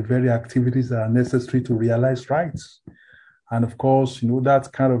change are the very activities that are necessary to realize rights. And of course, that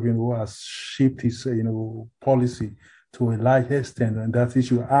kind of, has shaped his, policy to a large extent on that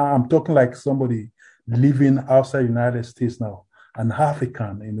issue. I'm talking like somebody living outside the United States now, an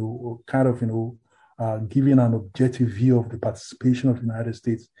African, kind of, giving an objective view of the participation of the United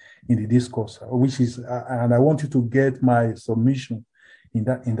States in the discourse, which is, and I want you to get my submission in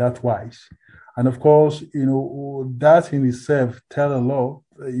that wise. And of course, that in itself tell a lot.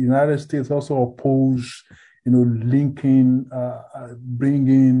 The United States also oppose, linking,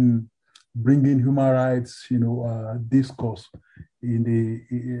 bringing human rights, discourse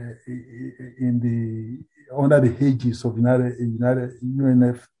under the aegis of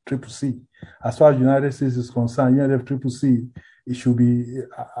UNFCCC. As far as United States is concerned, UNFCCC, it should be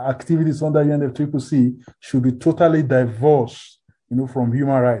activities under UNFCCC should be totally divorced, from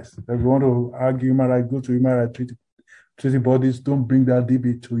human rights. If you want to argue human rights, go to human rights treaty bodies. Don't bring that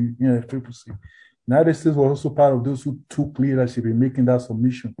debate to UNFCCC. United States was also part of those who took leadership in making that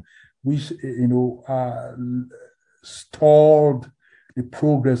submission, which stalled the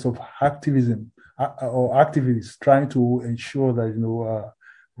progress of activism or activists trying to ensure that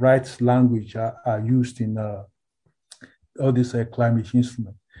rights language are used in all these climate change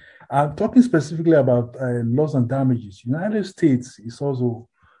instruments. I'm talking specifically about loss and damages. United States is also,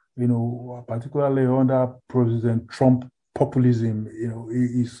 particularly under President Trump, populism,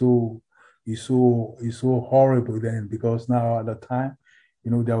 is so horrible then, because now at the time,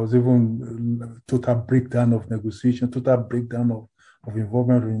 there was even total breakdown of negotiation, total breakdown of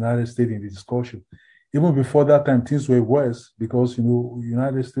involvement of the United States in the discussion. Even before that time, things were worse because,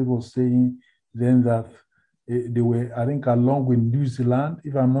 United States was saying then that they were, I think, along with New Zealand,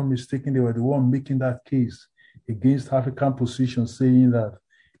 if I'm not mistaken, they were the one making that case against African position, saying that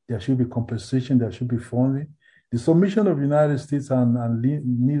there should be compensation, there should be funding. The submission of the United States and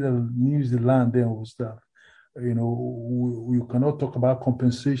New Zealand then was that, we cannot talk about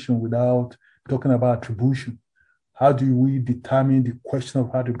compensation without talking about attribution. How do we determine the question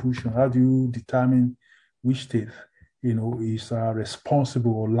of attribution? How do you determine which state, is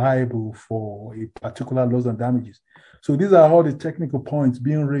responsible or liable for a particular loss and damages? So these are all the technical points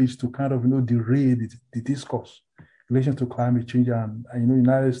being raised to kind of, derail the discourse in relation to climate change. And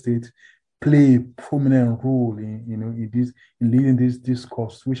United States play a prominent role in leading this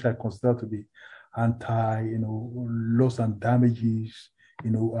discourse, which I consider to be anti, loss and damages,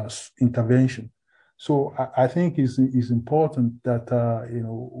 intervention. So I think it's important that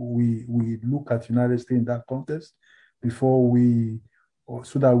we look at United States in that context before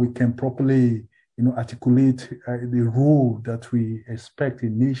so that we can properly articulate the role that we expect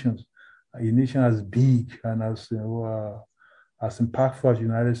in nations, a nation as big and as impactful as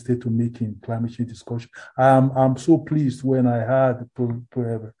United States to make in climate change discussion. I'm so pleased when I heard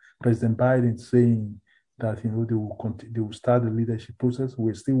President Biden saying that they will start the leadership process.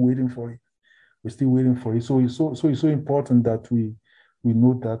 We're still waiting for it. So it's so important that we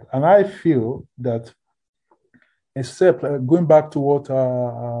note that. And I feel that, except going back to what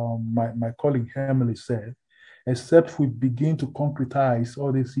my colleague Emily said, except we begin to concretize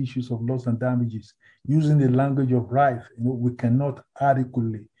all these issues of loss and damages using the language of rights, we cannot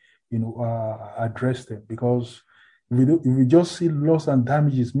adequately, address them, because if we just see loss and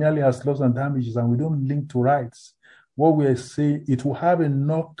damages merely as loss and damages and we don't link to rights, what we are saying, it will have a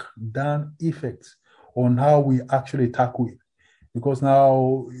knock-down effect on how we actually tackle it, because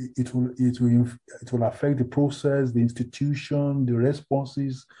now it will affect the process, the institution, the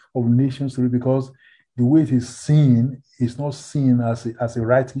responses of nations, because the way it is seen is not seen as a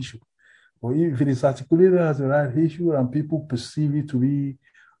right issue. But if it is articulated as a right issue and people perceive it to be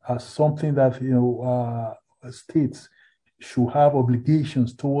something that states should have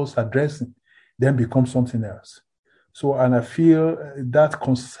obligations towards addressing, then becomes something else. So, and I feel that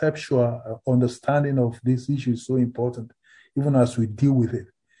conceptual understanding of this issue is so important, even as we deal with it.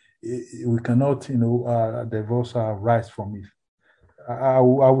 We cannot, divorce our rights from it. I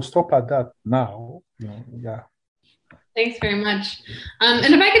will stop at that now. Yeah. Thanks very much.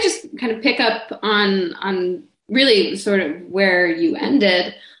 And if I could just kind of pick up on really sort of where you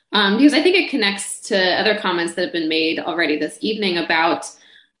ended, because I think it connects to other comments that have been made already this evening about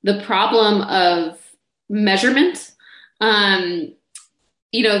the problem of measurement.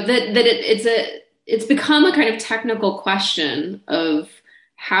 It's become a kind of technical question of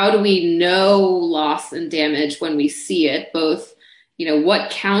how do we know loss and damage when we see it, both, what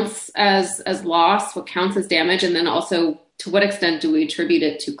counts as loss, what counts as damage, and then also to what extent do we attribute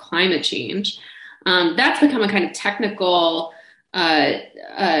it to climate change? That's become a kind of technical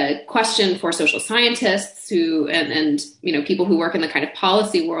question for social scientists and people who work in the kind of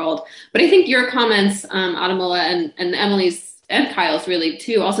policy world. But I think your comments, Ademola, and Emily's and Kyle's really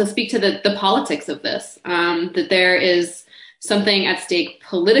too also speak to the politics of this, that there is something at stake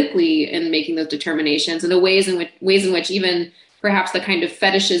politically in making those determinations, and the ways in which even perhaps the kind of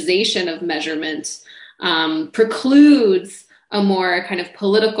fetishization of measurement precludes a more kind of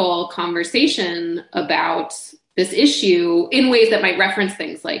political conversation about this issue in ways that might reference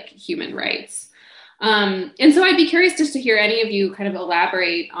things like human rights. And so I'd be curious just to hear any of you kind of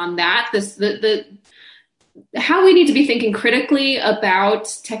elaborate on that, how we need to be thinking critically about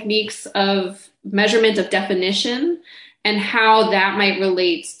techniques of measurement of definition and how that might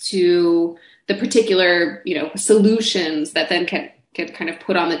relate to the particular, solutions that then can get kind of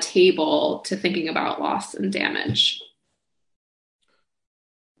put on the table to thinking about loss and damage.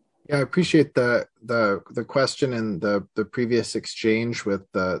 Yeah, I appreciate the question and the previous exchange with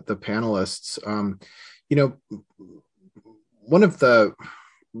the panelists. One of the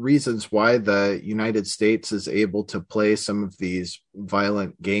reasons why the United States is able to play some of these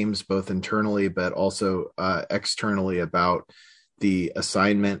violent games, both internally but also externally, about the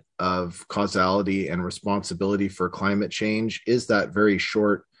assignment of causality and responsibility for climate change is that very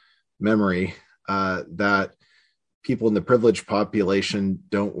short memory that people in the privileged population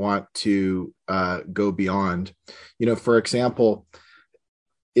don't want to go beyond. For example,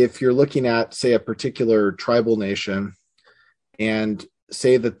 if you're looking at, say, a particular tribal nation and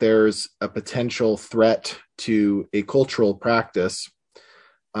say that there's a potential threat to a cultural practice,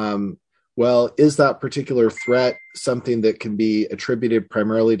 well, is that particular threat something that can be attributed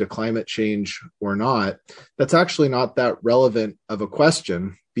primarily to climate change or not? That's actually not that relevant of a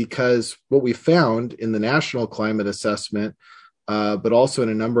question, because what we found in the National Climate Assessment, but also in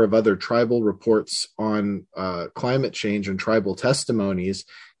a number of other tribal reports on climate change and tribal testimonies,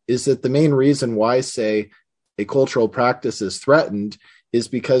 is that the main reason why, say, a cultural practice is threatened is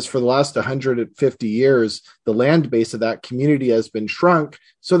because for the last 150 years, the land base of that community has been shrunk.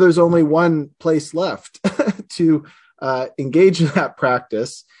 So there's only one place left to engage in that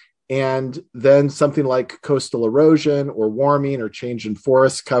practice. And then something like coastal erosion or warming or change in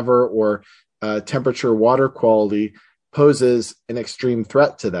forest cover or temperature, water quality poses an extreme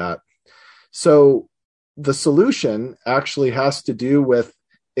threat to that. So the solution actually has to do with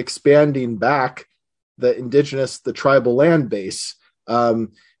expanding back the tribal land base,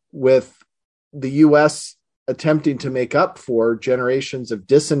 with the U.S. attempting to make up for generations of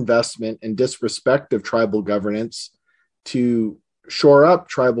disinvestment and disrespect of tribal governance to shore up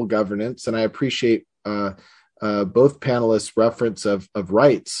tribal governance. And I appreciate both panelists' reference of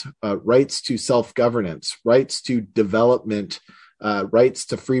rights, rights to self-governance, rights to development, rights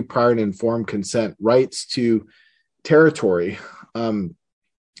to free, prior, and informed consent, rights to territory.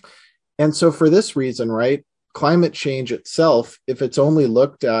 And so for this reason, right, climate change itself, if it's only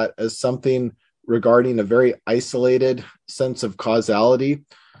looked at as something regarding a very isolated sense of causality,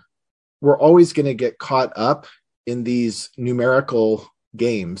 we're always going to get caught up in these numerical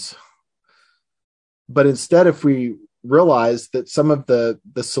games. But instead, if we realize that some of the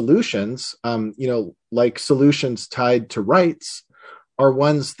solutions, like solutions tied to rights, are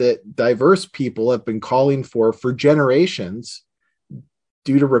ones that diverse people have been calling for generations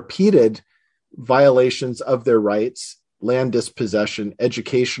due to repeated violations of their rights, land dispossession,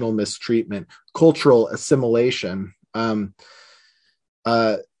 educational mistreatment, cultural assimilation, then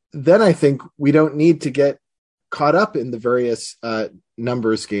I think we don't need to get caught up in the various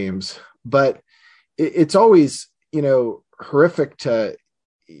numbers games. But it's always, horrific to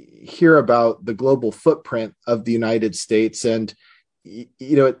hear about the global footprint of the United States. And,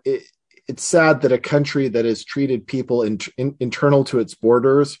 it's sad that a country that has treated people internal to its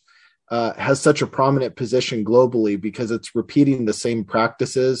borders has such a prominent position globally, because it's repeating the same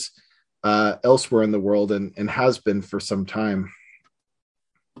practices elsewhere in the world and has been for some time.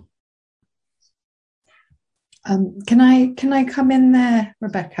 Can I come in there,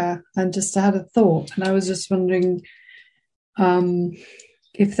 Rebecca? And just had a thought, and I was just wondering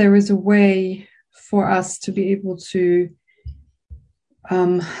if there is a way for us to be able to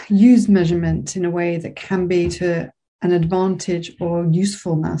use measurement in a way that can be to an advantage or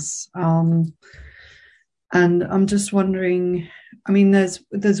usefulness. And I'm just wondering,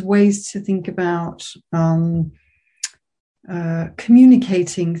 there's ways to think about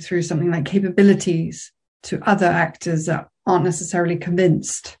communicating through something like capabilities to other actors that aren't necessarily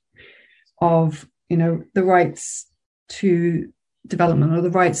convinced of, the rights to development or the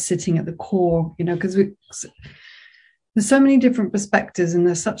rights sitting at the core, because there's so many different perspectives and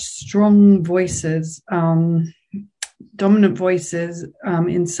there's such strong voices, dominant voices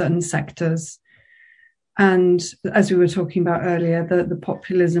in certain sectors. And as we were talking about earlier, the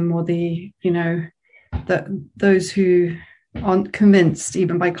populism or those who aren't convinced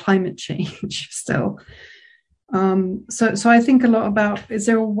even by climate change still. So I think a lot about, is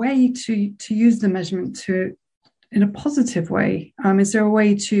there a way to use the measurement in a positive way? Is there a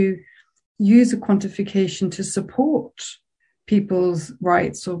way to use a quantification to support people's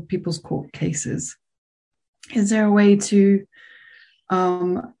rights or people's court cases? Is there a way to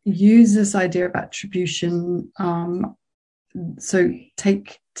use this idea of attribution? So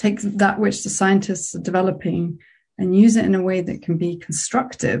take that which the scientists are developing and use it in a way that can be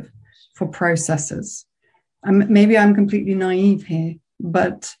constructive for processes. Maybe I'm completely naive here,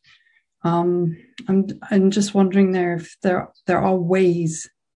 but I'm just wondering if there are ways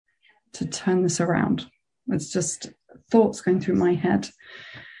to turn this around. It's just thoughts going through my head.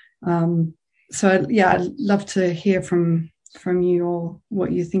 So I'd love to hear from you all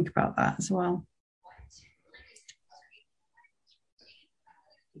what you think about that as well.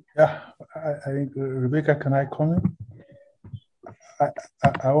 Yeah, I think Rebecca, can I comment?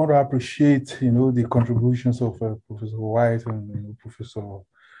 I want to appreciate, the contributions of Professor White and Professor,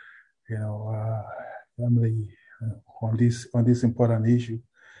 Emily on this important issue.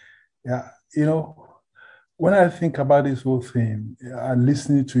 Yeah, when I think about this whole thing,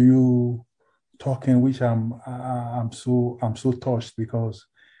 listening to you talking, which I'm so touched because,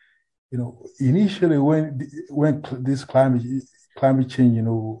 initially when this climate change,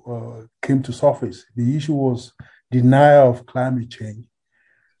 came to surface, the issue was denial of climate change.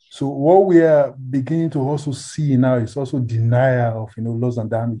 So what we are beginning to also see now is also denial of, loss and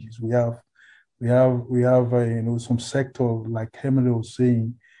damages. We have some sector, like Emily was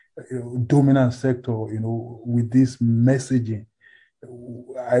saying, dominant sector, with this messaging.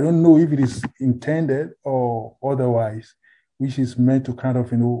 I don't know if it is intended or otherwise, which is meant to kind of,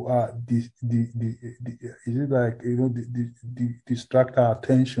 distract our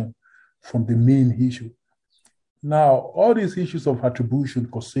attention from the main issue. Now, all these issues of attribution,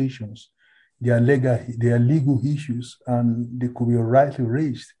 causations, they are legal issues, and they could be rightly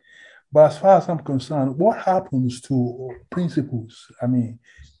raised. But as far as I'm concerned, what happens to principles?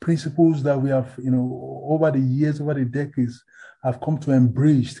 Principles that we have, over the years, over the decades, have come to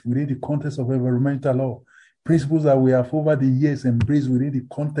embrace within the context of environmental law. Principles that we have over the years embraced within the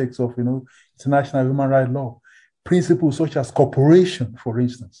context of, international human rights law. Principles such as cooperation, for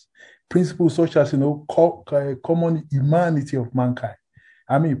instance. Principles such as, common humanity of mankind.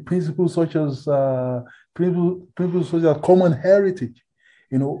 Principles such as common heritage.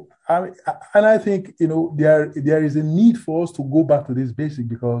 And I think, there is a need for us to go back to this basic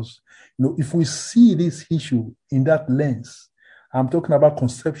because, if we see this issue in that lens, I'm talking about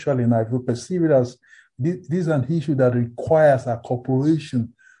conceptually now, if we perceive it as this is an issue that requires a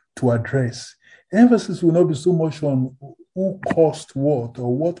cooperation to address. Emphasis will not be so much on who cost what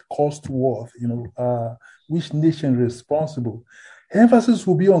or what cost what, which nation is responsible. Emphasis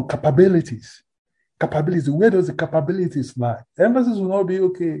will be on capabilities. Capabilities, where does the capabilities lie? Emphasis will not be,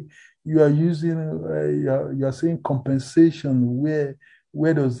 okay, you are using, you are saying compensation,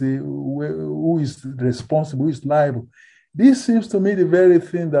 who is responsible, who is liable. This seems to me the very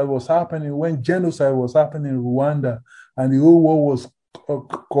thing that was happening when genocide was happening in Rwanda and the whole world was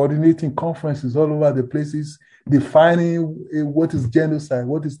coordinating conferences all over the places, defining what is genocide,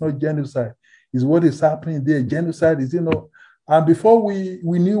 what is not genocide, is what is happening there. Genocide is, and before we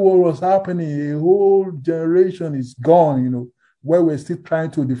knew what was happening, a whole generation is gone, where we're still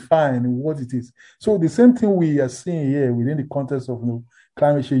trying to define what it is. So the same thing we are seeing here within the context of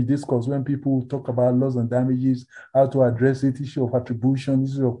climate change discourse, when people talk about loss and damages, how to address it, issue of attribution,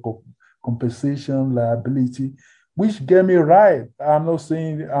 issue of compensation, liability, which get me right. I'm not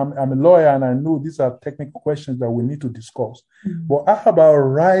saying I'm a lawyer and I know these are technical questions that we need to discuss. Mm-hmm. But how about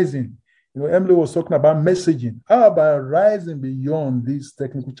rising? Emily was talking about messaging. How about rising beyond these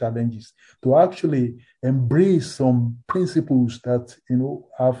technical challenges to actually embrace some principles that,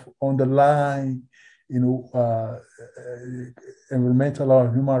 have underlying, environmental law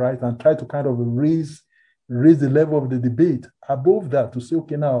and human rights, and try to kind of raise the level of the debate above that to say,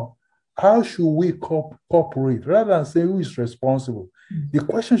 okay, now, how should we cooperate? Rather than say who is responsible, the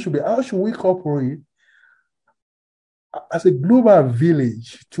question should be, how should we cooperate as a global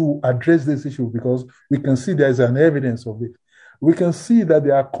village to address this issue? Because we can see there's an evidence of it. We can see that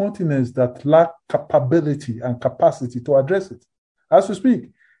there are continents that lack capability and capacity to address it. As we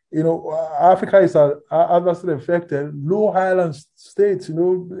speak, Africa is adversely affected. Low highland states,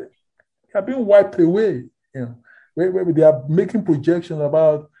 are being wiped away. Where they are making projections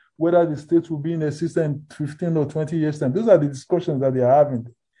about whether the states will be in existence in 15 or 20 years' time. Those are the discussions that they are having.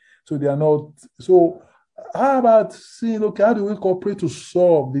 So they are not. So how about seeing, okay, how do we cooperate to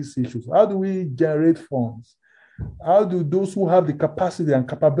solve these issues? How do we generate funds? How do those who have the capacity and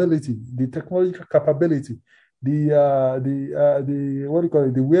capability, the technological capability, the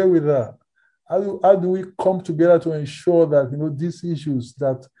wherewithal, how do we come together to ensure that these issues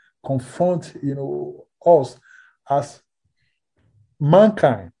that confront, us as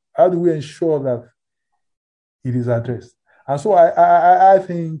mankind. How do we ensure that it is addressed? And so I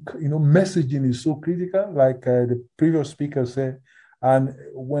think, messaging is so critical, like the previous speaker said. And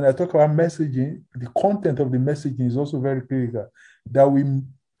when I talk about messaging, the content of the messaging is also very critical, that we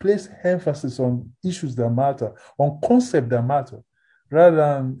place emphasis on issues that matter, on concepts that matter, rather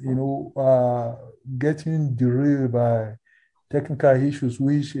than, getting derailed by technical issues,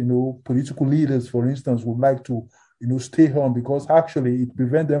 which, political leaders, for instance, would like to, stay on, because actually it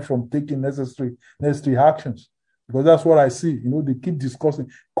prevents them from taking necessary actions. Because that's what I see. They keep discussing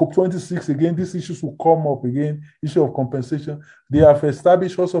COP26 again. These issues will come up again. Issue of compensation. They have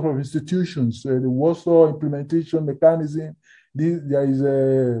established all sorts of institutions. The Warsaw Implementation Mechanism. There is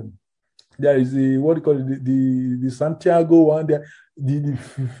what do you call it? The Santiago one. The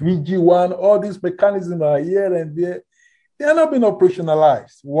Fiji one. All these mechanisms are here and there. They are not being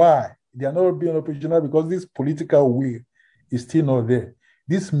operationalized. Why? They are not being operationalized because this political will is still not there.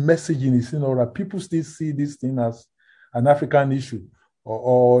 This messaging is still not there. People still see this thing as an African issue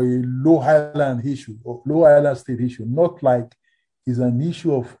or a low island issue or low island state issue, not like it's an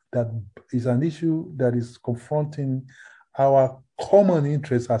issue that is confronting our common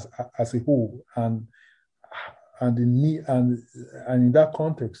interests as a whole, and in that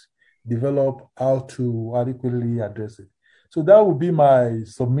context, develop how to adequately address it. So that would be my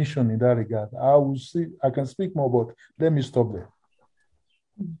submission in that regard. I can speak more, but let me stop there.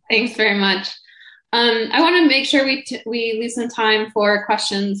 Thanks very much. I want to make sure we leave some time for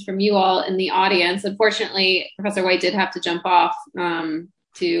questions from you all in the audience. Unfortunately, Professor White did have to jump off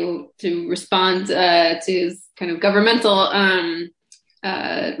to respond to kind of governmental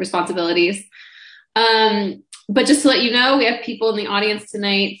responsibilities. But just to let you know, we have people in the audience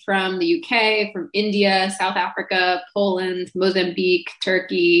tonight from the UK, from India, South Africa, Poland, Mozambique,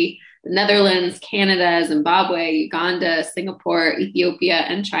 Turkey, the Netherlands, Canada, Zimbabwe, Uganda, Singapore, Ethiopia,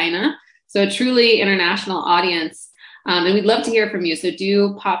 and China. So a truly international audience. And we'd love to hear from you. So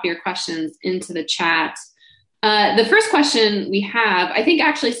do pop your questions into the chat. The first question we have, I think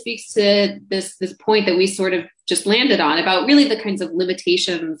actually speaks to this point that we sort of just landed on about really the kinds of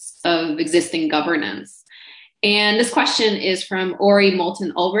limitations of existing governance. And this question is from Ori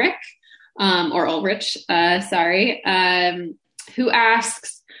Moulton Ulrich, who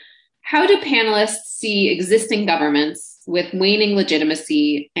asks, how do panelists see existing governments with waning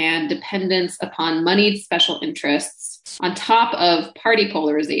legitimacy and dependence upon moneyed special interests on top of party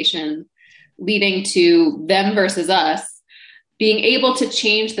polarization, leading to them versus us, being able to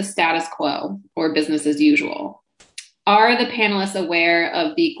change the status quo or business as usual? Are the panelists aware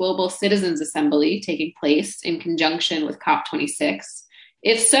of the Global Citizens Assembly taking place in conjunction with COP26?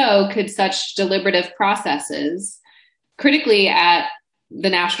 If so, could such deliberative processes, critically at the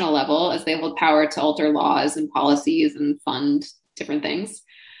national level, as they hold power to alter laws and policies and fund different things,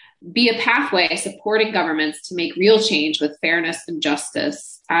 be a pathway supporting governments to make real change with fairness and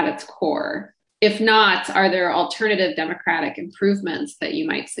justice at its core? If not, are there alternative democratic improvements that you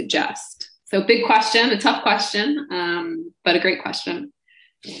might suggest? So big question, a tough question, but a great question.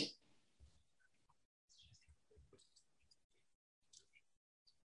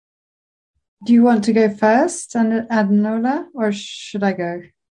 Do you want to go first, Adenola, or should I go?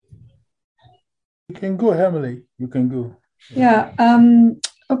 You can go, Emily. You can go. Yeah.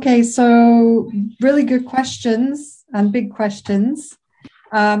 Okay. So really good questions and big questions.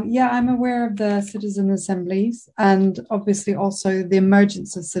 I'm aware of the citizen assemblies and obviously also the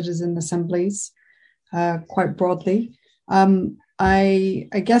emergence of citizen assemblies quite broadly.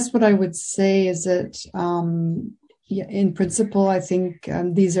 I guess what I would say is that in principle, I think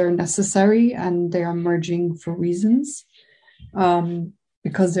these are necessary and they are emerging for reasons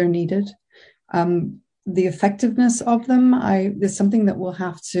because they're needed. The effectiveness of them is something that we'll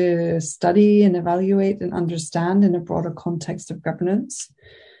have to study and evaluate and understand in a broader context of governance.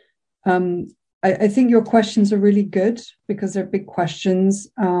 I think your questions are really good because they're big questions.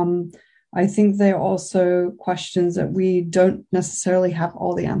 I think they're also questions that we don't necessarily have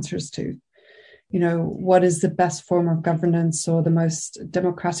all the answers to. You know, what is the best form of governance or the most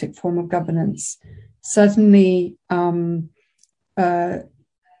democratic form of governance? Certainly,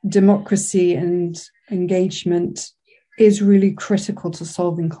 democracy and engagement is really critical to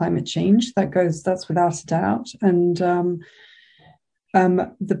solving climate change. That's without a doubt. And the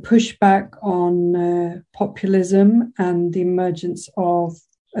pushback on populism and the emergence of,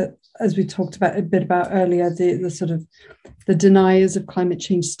 as we talked about a bit about earlier, the sort of the deniers of climate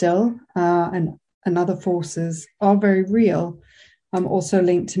change still and other forces are very real. Also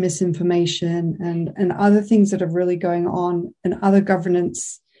linked to misinformation and other things that are really going on in other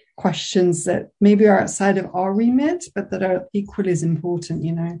governance questions that maybe are outside of our remit, but that are equally as important,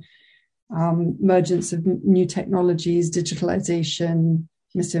 emergence of new technologies, digitalization,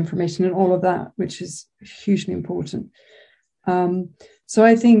 misinformation, and all of that, which is hugely important. So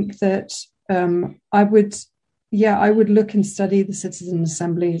I think that I would look and study the citizen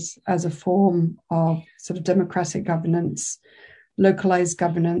assemblies as a form of sort of democratic governance, localized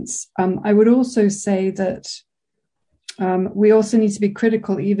governance. I would also say that we also need to be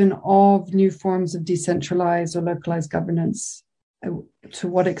critical even of new forms of decentralized or localized governance, to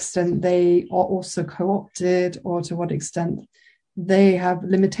what extent they are also co-opted, or to what extent they have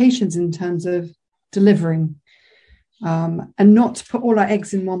limitations in terms of delivering, and not to put all our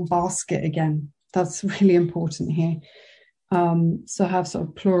eggs in one basket again. That's really important here. So have sort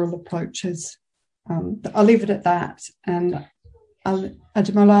of plural approaches. I'll leave it at that. And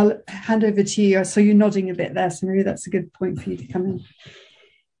Ajamal, I'll hand over to you. I saw you nodding a bit there, so maybe that's a good point for you to come in.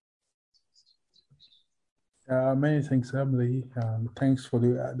 Many thanks, Emily. Thanks for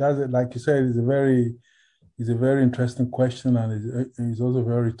like you said, it's a very interesting question, and it's also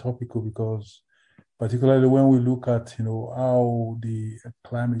very topical, because particularly when we look at how the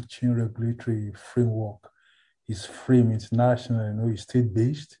climate change regulatory framework is framed internationally, it's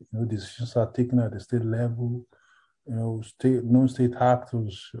state-based. Decisions are taken at the state level. Non-state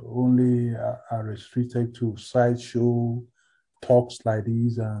actors only are restricted to sideshow talks like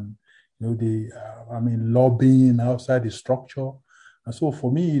these, and lobbying outside the structure. And so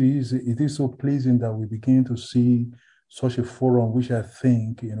for me, it is so pleasing that we begin to see such a forum, which I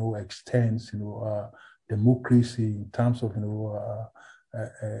think extends democracy in terms of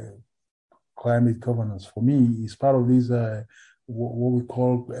climate governance. For me, it's part of this what we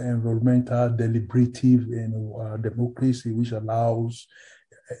call environmental deliberative democracy, which allows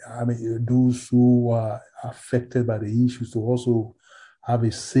those who are affected by the issues to also have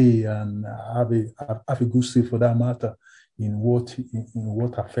a say, and have a good say, for that matter, in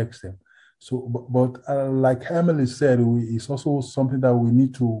what affects them. So, but like Emily said, it's also something that we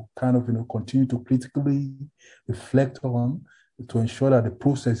need to kind of continue to critically reflect on, to ensure that the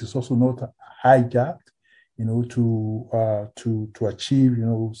process is also not hijacked, to achieve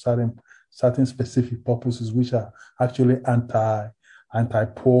certain specific purposes, which are actually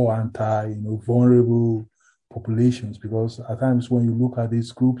anti-poor, vulnerable populations. Because at times when you look at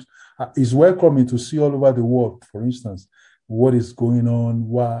these groups, it's welcoming to see all over the world, for instance, what is going on,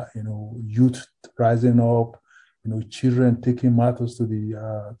 why youth rising up, children taking matters to the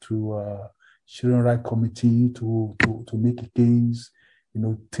Children Rights Committee to make a case,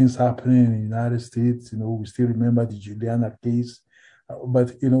 things happening in the United States. We still remember the Juliana case,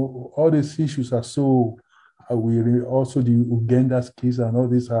 but all these issues are so. Also the Uganda's case, and all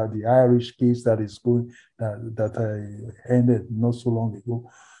these are the Irish case that is going that ended not so long ago.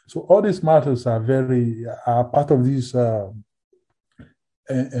 So all these matters are part of this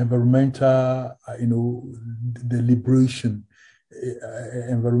environmental, deliberation,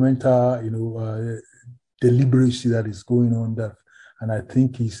 environmental, deliberacy that is going on. That, and I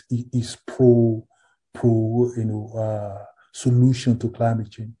think is pro solution to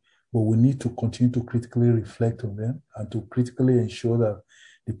climate change. But we need to continue to critically reflect on them, and to critically ensure that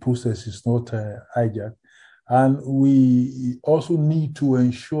the process is not hijacked. And we also need to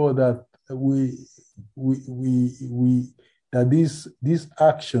ensure that that this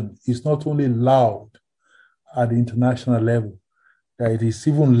action is not only loud at the international level, that it is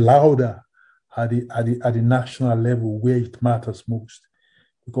even louder at the national level, where it matters most.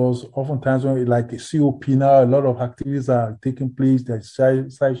 Because oftentimes, when like COP now, a lot of activities are taking place. There's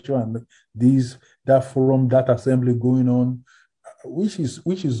sideshow and that forum, that assembly going on, which is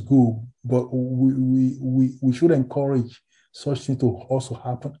good. But we should encourage such things to also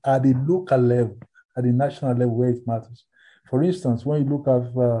happen at the local level, at the national level, where it matters. For instance, when you look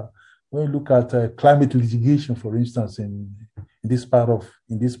at climate litigation, for instance, in this part of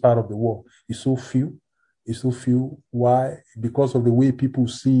the world, it's so few. Why? Because of the way people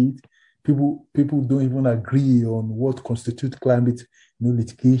see it. People don't even agree on what constitutes climate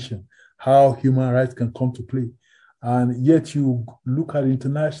litigation, how human rights can come to play. And yet you look at the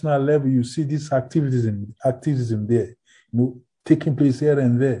international level, you see this activism there, taking place here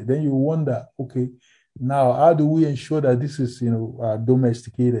and there. Then you wonder, okay, now how do we ensure that this is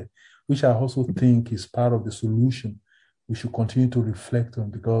domesticated? Which I also think is part of the solution we should continue to reflect on,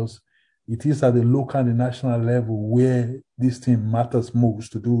 because it is at the local and the national level where this thing matters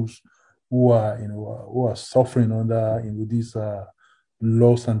most to those who are suffering under this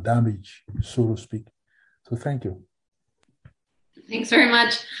loss and damage, so to speak. So thank you. Thanks very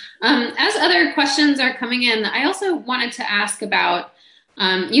much. As other questions are coming in, I also wanted to ask about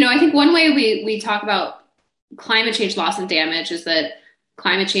I think one way we talk about climate change loss and damage is that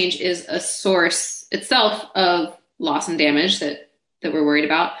climate change is a source itself of loss and damage that we're worried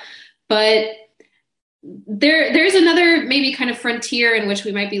about. But there's another maybe kind of frontier in which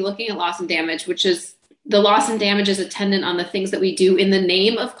we might be looking at loss and damage, which is the loss and damage is attendant on the things that we do in the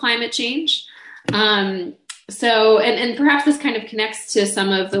name of climate change. So perhaps this kind of connects to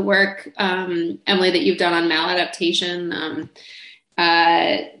some of the work, Emily, that you've done on maladaptation.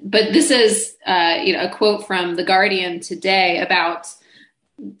 But this is, a quote from The Guardian today about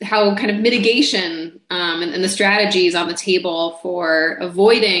how kind of mitigation and the strategies on the table for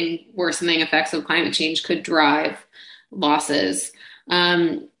avoiding worsening effects of climate change could drive losses.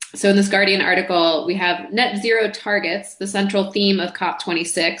 So in this Guardian article, we have net zero targets, the central theme of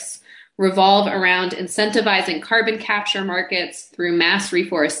COP26, revolve around incentivizing carbon capture markets through mass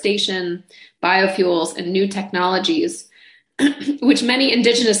reforestation, biofuels, and new technologies, which many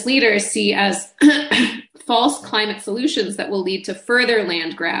indigenous leaders see as false climate solutions that will lead to further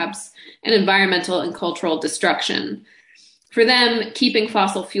land grabs and environmental and cultural destruction. For them, keeping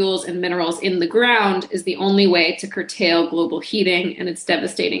fossil fuels and minerals in the ground is the only way to curtail global heating and its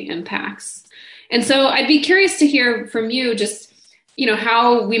devastating impacts. And so I'd be curious to hear from you just,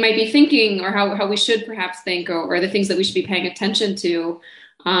 how we might be thinking or how we should perhaps think or the things that we should be paying attention to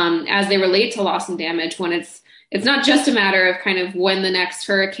as they relate to loss and damage when it's not just a matter of kind of when the next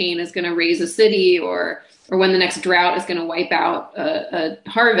hurricane is going to raise a city or when the next drought is going to wipe out a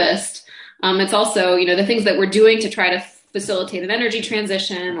harvest. It's also, the things that we're doing to try to facilitate an energy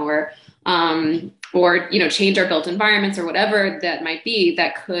transition or change our built environments or whatever that might be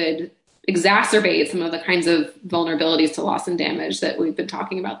that could exacerbate some of the kinds of vulnerabilities to loss and damage that we've been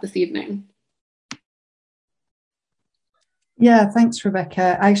talking about this evening. Yeah, thanks,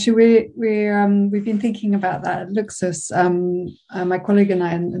 Rebecca. Actually, we've been thinking about that at Luxus. My colleague and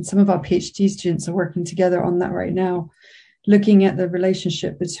I and some of our PhD students are working together on that right now, looking at the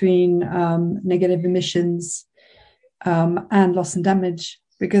relationship between negative emissions and loss and damage,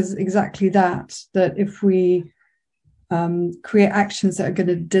 because exactly that if we create actions that are going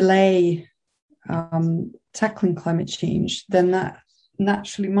to delay tackling climate change, then that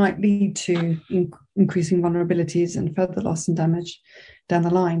naturally might lead to increasing vulnerabilities and further loss and damage down the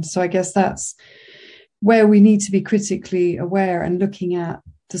line. So I guess that's where we need to be critically aware and looking at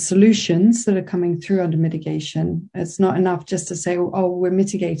the solutions that are coming through under mitigation. It's not enough just to say, oh, we're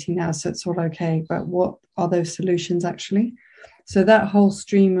mitigating now, so it's all okay. But what are those solutions actually? So that whole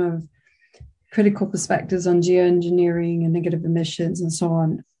stream of critical perspectives on geoengineering and negative emissions and so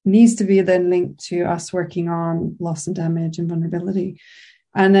on needs to be then linked to us working on loss and damage and vulnerability.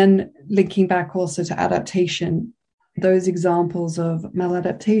 And then linking back also to adaptation, those examples of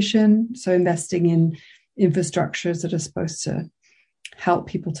maladaptation, so investing in infrastructures that are supposed to help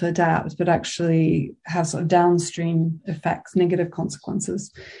people to adapt, but actually have sort of downstream effects, negative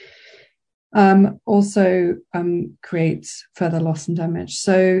consequences. Also creates further loss and damage.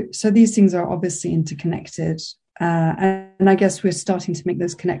 So these things are obviously interconnected. And I guess we're starting to make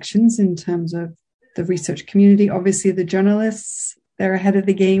those connections in terms of the research community. Obviously, the journalists, they're ahead of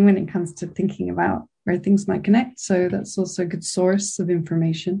the game when it comes to thinking about where things might connect. So that's also a good source of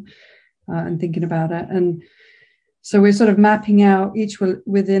information and thinking about it. And so we're sort of mapping out each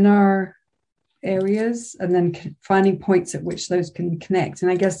within our areas and then finding points at which those can connect. And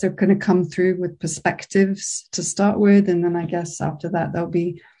I guess they're going to come through with perspectives to start with. And then I guess after that, there'll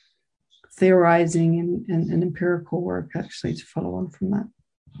be theorizing and empirical work actually to follow on from that.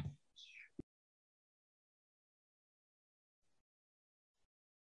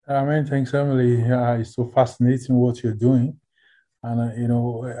 Thanks, Emily. It's so fascinating what you're doing. And,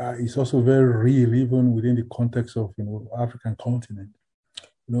 it's also very real, even within the context of, African continent.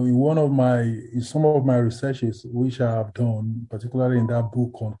 In some of my researches, which I have done, particularly in that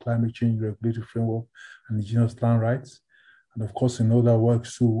book on climate change regulatory framework and indigenous land rights, and of course in other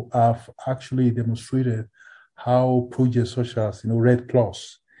works too, I've actually demonstrated how projects such as, REDD+,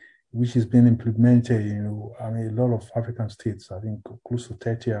 which is being implemented, a lot of African states, I think close to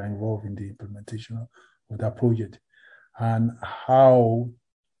 30 are involved in the implementation of that project, and how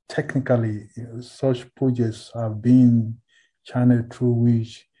technically such projects have been channeled through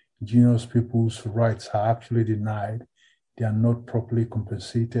which indigenous people's rights are actually denied. They are not properly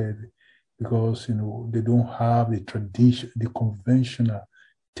compensated because, they don't have the conventional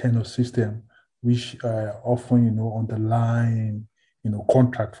tenure system, which often, underline,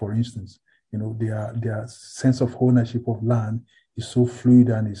 contract, for instance. Their sense of ownership of land is so fluid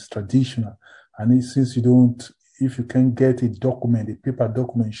and it's traditional. And since if you can get a paper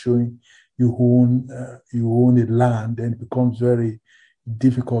document showing you own the land, then it becomes very,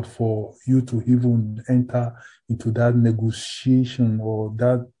 difficult for you to even enter into that negotiation or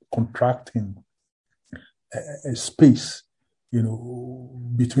that contracting space,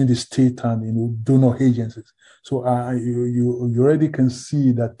 between the state and donor agencies. So you already can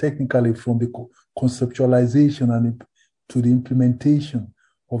see that technically from the conceptualization and to the implementation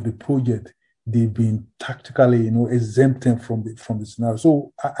of the project, they've been tactically exempted from the scenario.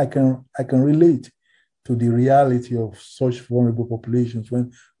 So I can relate to the reality of such vulnerable populations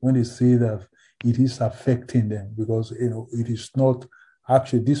when they say that it is affecting them, because it is not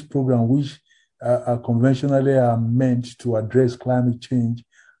actually this program, which conventionally are meant to address climate change,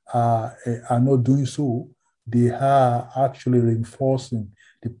 are not doing so. They are actually reinforcing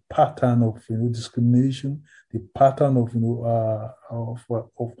the pattern of discrimination, the pattern of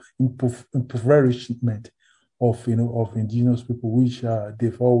impoverishment of indigenous people, which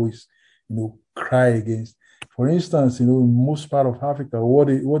they've always cry against. For instance, in most part of Africa,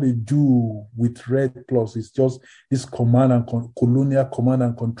 what they do with Red Plus is just this colonial command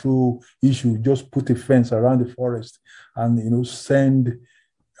and control issue. Just put a fence around the forest and send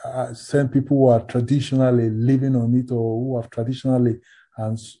people who are traditionally living on it, or who have traditionally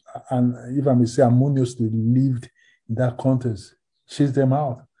and if I may say harmoniously lived in that context, chase them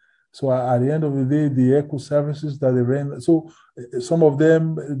out. So at the end of the day, the eco services that they rent, so some of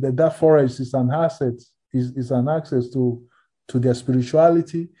them, that forest is an asset, is an access to their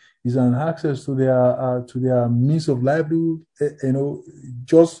spirituality, is an access to their means of livelihood.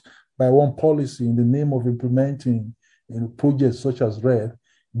 Just by one policy in the name of implementing projects such as RED,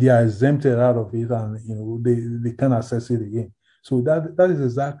 they are exempted out of it, and they can't access it again. So that is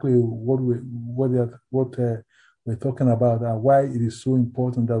exactly what we're talking about, and why it is so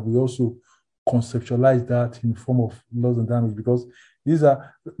important that we also conceptualize that in form of loss and damage, because these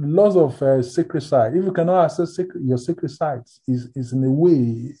are loss of sacred site. If you cannot access your sacred sites, is in a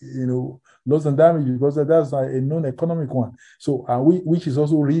way, loss and damage, because that's a non-economic one. So which is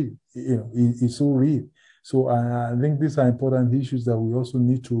also real, it's so real. So I think these are important issues that we also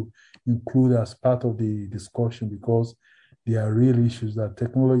need to include as part of the discussion, because they are real issues that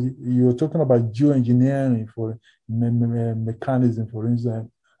technology, you're talking about geoengineering for mechanism, for instance,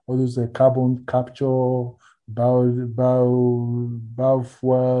 all those carbon capture,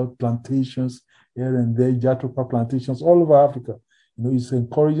 biofuel plantations here and there, jatropha plantations all over Africa. It's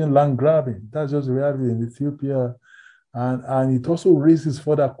encouraging land grabbing. That's just the reality in Ethiopia. And it also raises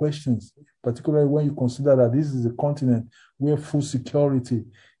further questions, particularly when you consider that this is a continent where food security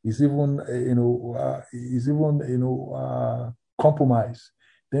is even, compromised.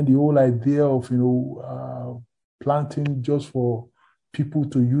 Then the whole idea of, planting just for people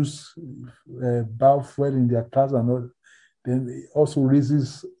to use biofuel in their cars and all, then it also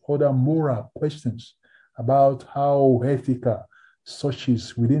raises other moral questions about how ethical such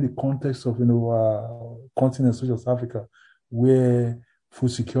is within the context of continents such as Africa, where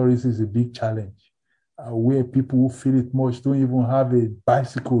food security is a big challenge, where people who feel it much don't even have a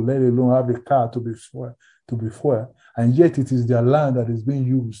bicycle, let alone have a car to be fuel, and yet it is their land that is being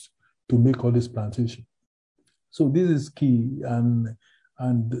used to make all this plantation. So this is key, and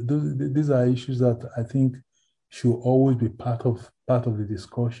these are issues that I think should always be part of the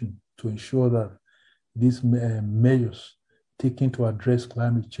discussion, to ensure that these measures taken to address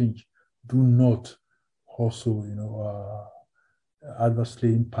climate change do not also,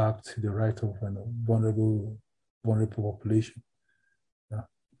 adversely impact the right of vulnerable population. Yeah.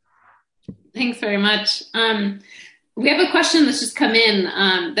 Thanks very much. We have a question that's just come in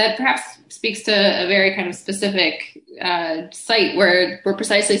that perhaps speaks to a very kind of specific site where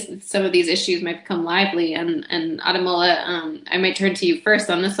precisely some of these issues might become lively. And Ademola, I might turn to you first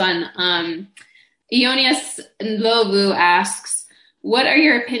on this one. Ionius Ndlovu asks, what are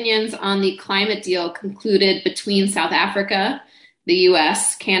your opinions on the climate deal concluded between South Africa, the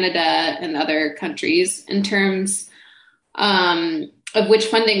US, Canada, and other countries in terms of which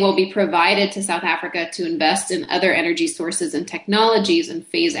funding will be provided to South Africa to invest in other energy sources and technologies and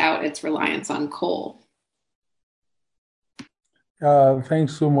phase out its reliance on coal?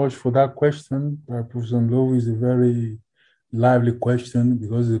 Thanks so much for that question. Professor Ndlovu, is a very lively question,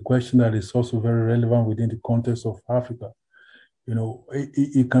 because it's a question that is also very relevant within the context of Africa.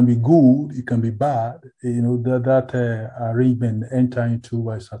 It can be good, it can be bad. That arrangement entered into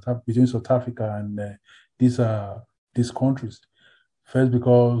by between South Africa and these countries. First,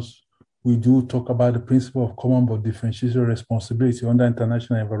 because we do talk about the principle of common but differential responsibility under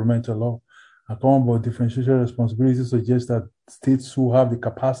international environmental law. A common but differential responsibility suggests that states who have the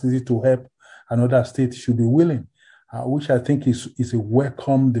capacity to help another state should be willing, which I think is a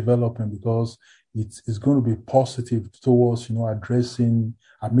welcome development, because it's going to be positive towards, addressing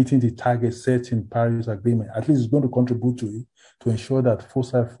and meeting the target set in Paris Agreement. At least it's going to contribute to it to ensure that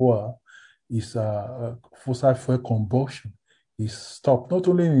fossil fuel combustion is stopped, not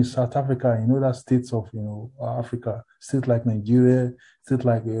only in South Africa, in other states of, Africa, states like Nigeria, states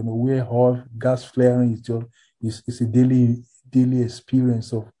like, where oil, gas flaring is a daily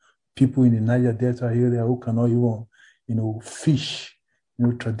experience of people in the Niger Delta area who cannot even, fish,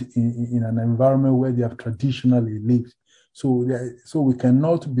 in an environment where they have traditionally lived. So we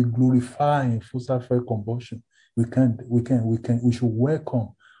cannot be glorifying fossil fuel combustion. We should welcome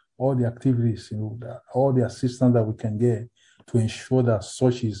all the activities, all the assistance that we can get to ensure that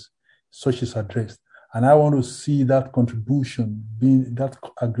such is addressed. And I want to see that contribution that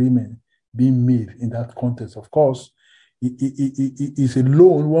agreement being made in that context. Of course, it's a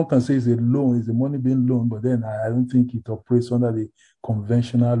loan. One can say it's a loan, it's the money being loaned, but then I don't think it operates under the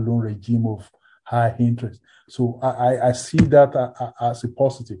conventional loan regime of high interest. So I see that as a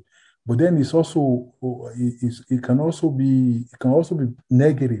positive. But then it can also be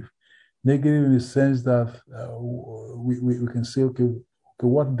negative in the sense that we can say, okay,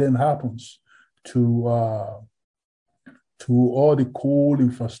 what then happens to all the coal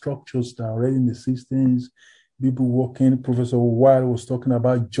infrastructures that are already in the systems? People working, Professor Wild was talking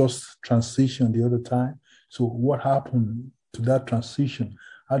about just transition the other time. So what happened to that transition?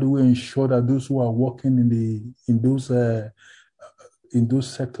 How do we ensure that those who are working in those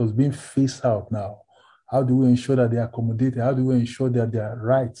sectors being phased out now? How do we ensure that they are accommodated? How do we ensure that their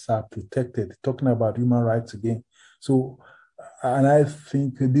rights are protected? Talking about human rights again. So, and I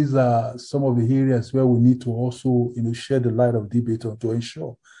think these are some of the areas where we need to also, shed the light of debate on to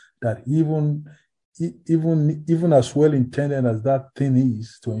ensure that even as well intended as that thing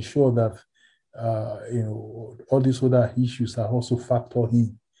is, to ensure that all these other issues are also factored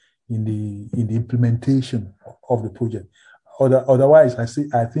in the implementation of the project. Otherwise, I see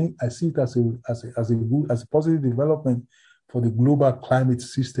it as a positive development for the global climate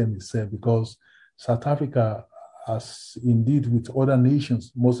system itself, because South Africa, as indeed with other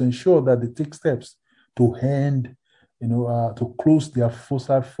nations, must ensure that they take steps to end, to close their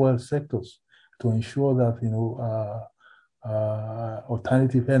fossil fuel sectors, to ensure that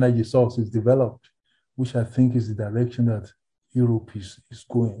alternative energy sources developed, which I think is the direction that Europe is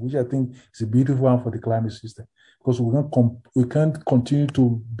going, which I think is a beautiful one for the climate system, because we can't continue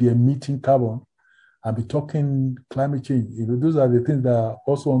to be emitting carbon and be talking climate change. Those are the things that are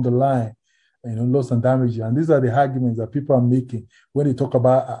also underlying, loss and damage, and these are the arguments that people are making when they talk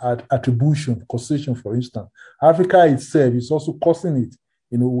about attribution, causation, for instance. Africa itself is also causing it.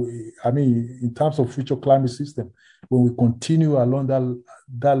 In terms of future climate system, when we continue along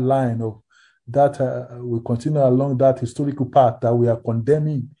that line of that, we continue along that historical path that we are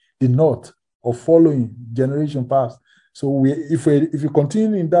condemning the North or following generation past. So if we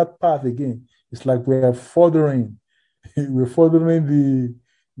continue in that path again, it's like we're furthering the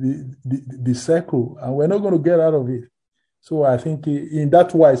circle, and we're not going to get out of it. So I think in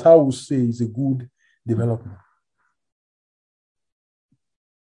that wise, how we say is a good development.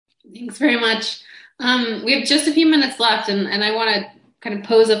 Thanks very much. We have just a few minutes left, and I want to kind of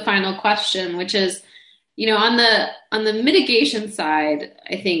pose a final question, which is, on the mitigation side,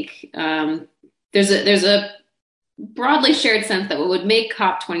 I think there's a broadly shared sense that what would make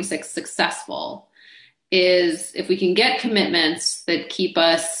COP26 successful is if we can get commitments that keep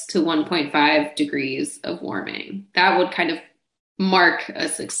us to 1.5 degrees of warming. That would kind of mark a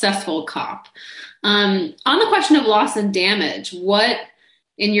successful COP. On the question of loss and damage, what,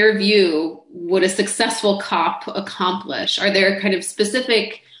 in your view, would a successful COP accomplish? Are there kind of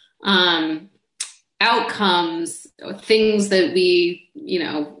specific outcomes or things that we,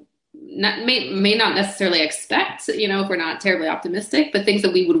 may not necessarily expect, if we're not terribly optimistic, but things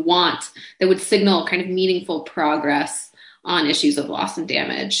that we would want that would signal kind of meaningful progress on issues of loss and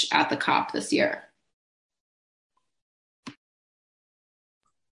damage at the COP this year?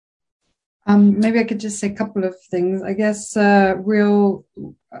 Maybe I could just say a couple of things. I guess a real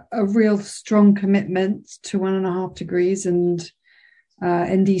strong commitment to 1.5 degrees and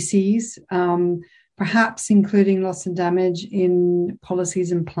NDCs, perhaps including loss and damage in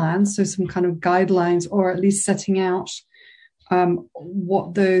policies and plans. So some kind of guidelines, or at least setting out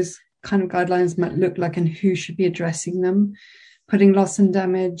what those kind of guidelines might look like and who should be addressing them. Putting loss and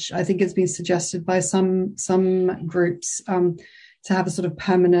damage, I think it's been suggested by some groups to have a sort of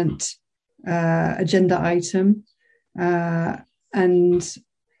permanent agenda item, and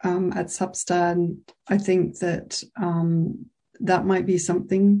at Substan, I think that that might be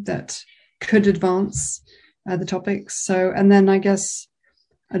something that could advance the topics. So, and then I guess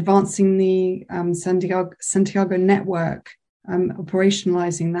advancing the Santiago network,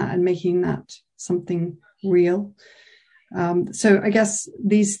 operationalizing that and making that something real. So I guess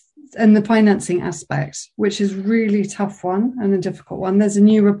these, and the financing aspect, which is really tough one and a difficult one. There's a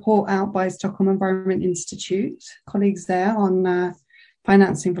new report out by Stockholm Environment Institute, colleagues there, on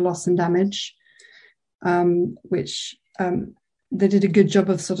financing for loss and damage, which they did a good job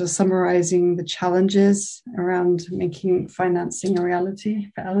of sort of summarizing the challenges around making financing a reality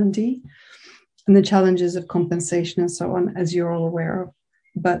for L&D and the challenges of compensation and so on, as you're all aware of.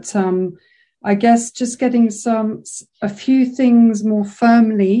 But I guess just getting a few things more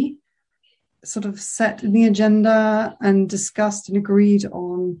firmly sort of set in the agenda and discussed and agreed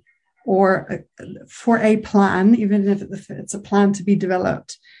on, or for a plan, even if it's a plan to be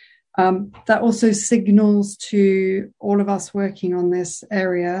developed. That also signals to all of us working on this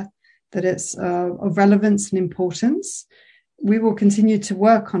area that it's of relevance and importance. We will continue to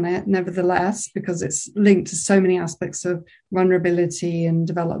work on it, nevertheless, because it's linked to so many aspects of vulnerability and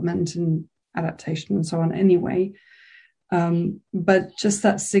development and adaptation and so on anyway. But just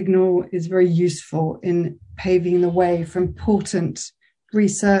that signal is very useful in paving the way for important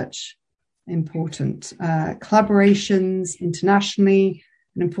research, important collaborations internationally,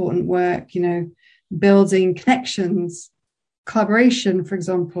 and important work, building connections, collaboration, for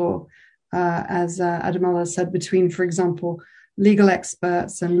example, as Adamala said, between, for example, legal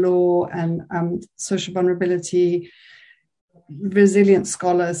experts and law and social vulnerability, resilient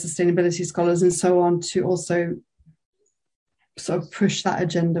scholars, sustainability scholars, and so on, to also sort of push that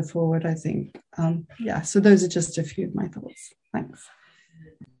agenda forward, I think. So those are just a few of my thoughts. Thanks.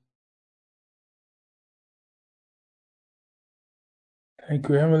 Thank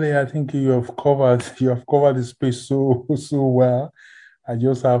you, Emily. I think you have covered the space so well. I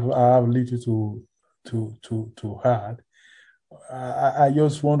just have little to add. I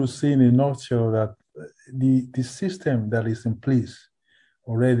just want to say in a nutshell that the system that is in place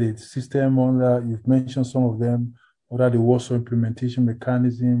already, the system under, you've mentioned some of them, under the Warsaw Implementation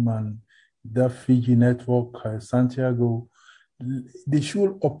Mechanism and the Fiji network, Santiago, they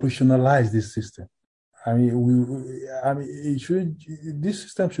should operationalize this system. This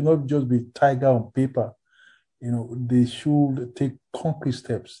system should not just be tiger on paper. They should take concrete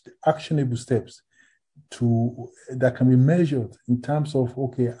steps, actionable steps that can be measured in terms of,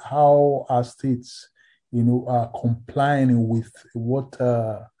 okay, how our states, are complying with what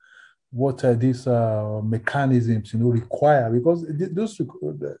these mechanisms, require, because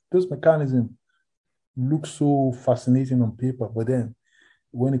those mechanisms look so fascinating on paper, but then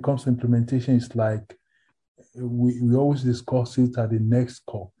when it comes to implementation, it's like we always discuss it at the next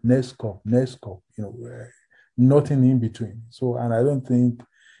COP, nothing in between. So, and I don't think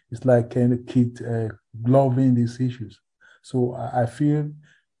it's like kind of kid gloving these issues. So I feel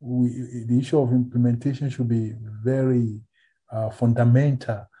the issue of implementation should be very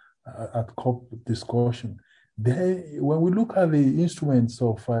fundamental at COP discussion. Then, when we look at the instruments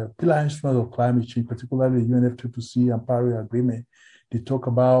of pillar instruments of climate change, particularly UNFCCC and Paris Agreement, they talk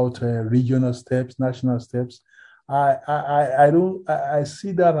about regional steps, national steps. I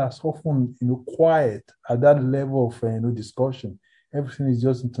see that as often quiet at that level of discussion. Everything is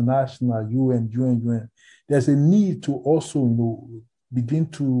just international, UN. There's a need to also begin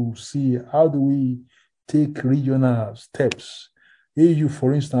to see how do we take regional steps. AU,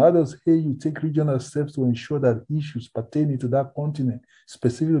 for instance, how does AU take regional steps to ensure that issues pertaining to that continent,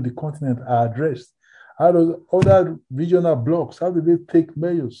 specifically the continent, are addressed? How does other regional blocks, how do they take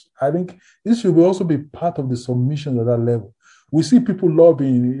measures? I think this should also be part of the submission at that level. We see people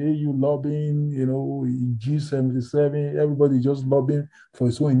lobbying, AU lobbying, G77, everybody just lobbying for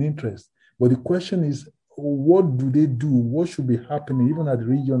its own interest. But the question is, what do they do? What should be happening even at the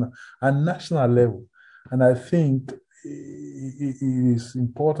regional and national level? And I think it is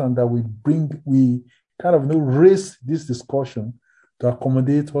important that we kind of raise this discussion to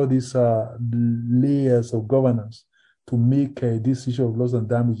accommodate all these layers of governance to make this issue of loss and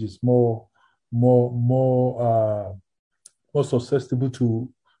damages more susceptible to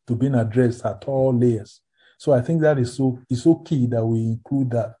being addressed at all layers. So I think that is so key that we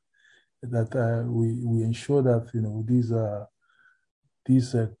include that we ensure that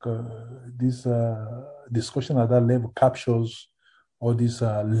this discussion at that level captures all these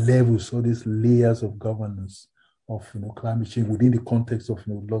levels, all these layers of governance of climate change within the context of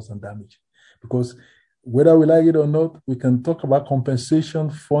loss and damage. Because whether we like it or not, we can talk about compensation,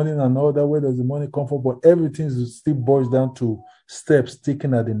 funding, and all that, where does the money come from, but everything still boils down to steps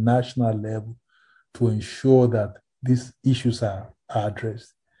taken at the national level to ensure that these issues are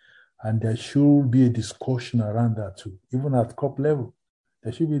addressed. And there should be a discussion around that too, even at COP level.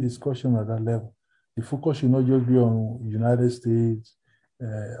 There should be discussion at that level. The focus should not just be on United States.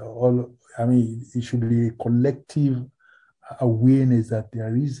 It should be a collective awareness that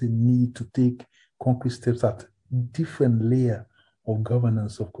there is a need to take concrete steps at different layer of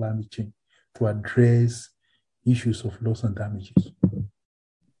governance of climate change to address issues of loss and damages.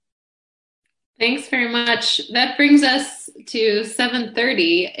 Thanks very much. That brings us to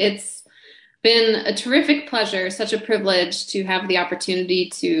 7:30. It's been a terrific pleasure, such a privilege to have the opportunity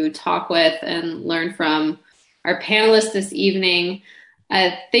to talk with and learn from our panelists this evening.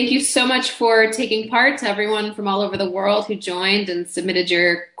 Thank you so much for taking part, to everyone from all over the world who joined and submitted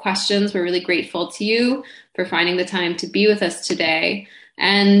your questions. We're really grateful to you for finding the time to be with us today.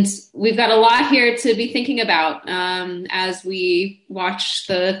 And we've got a lot here to be thinking about as we watch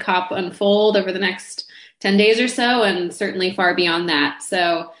the COP unfold over the next 10 days or so, and certainly far beyond that.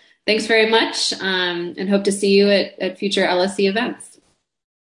 So thanks very much, and hope to see you at future LSE events.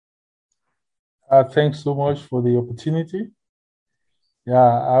 Thanks so much for the opportunity.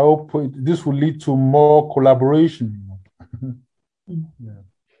 Yeah, I hope this will lead to more collaboration.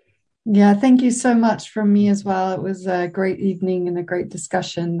 Yeah, thank you so much from me as well. It was a great evening and a great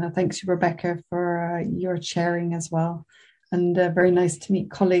discussion. Thanks, Rebecca, for your sharing as well. And very nice to meet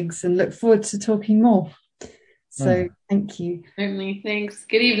colleagues, and look forward to talking more. So thank you. Certainly, thanks.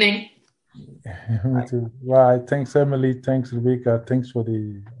 Good evening. Me too. Right. Thanks, Emily. Thanks, Rebecca. Thanks for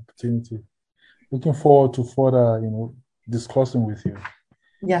the opportunity. Looking forward to further, discussing with you.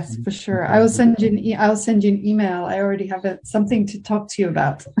 Yes, for sure. I will send you an email. I already have something to talk to you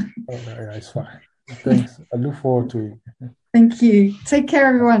about. Yeah, it's fine. Thanks. I look forward to it. Thank you. Take care,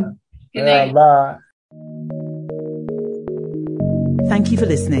 everyone. Good night. Bye. Thank you for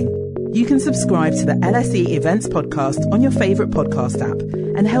listening. You can subscribe to the LSE Events podcast on your favourite podcast app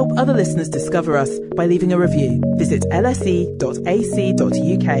and help other listeners discover us by leaving a review. Visit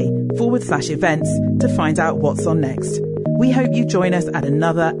lse.ac.uk/events to find out what's on next. We hope you join us at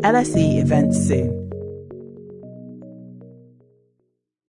another LSE event soon.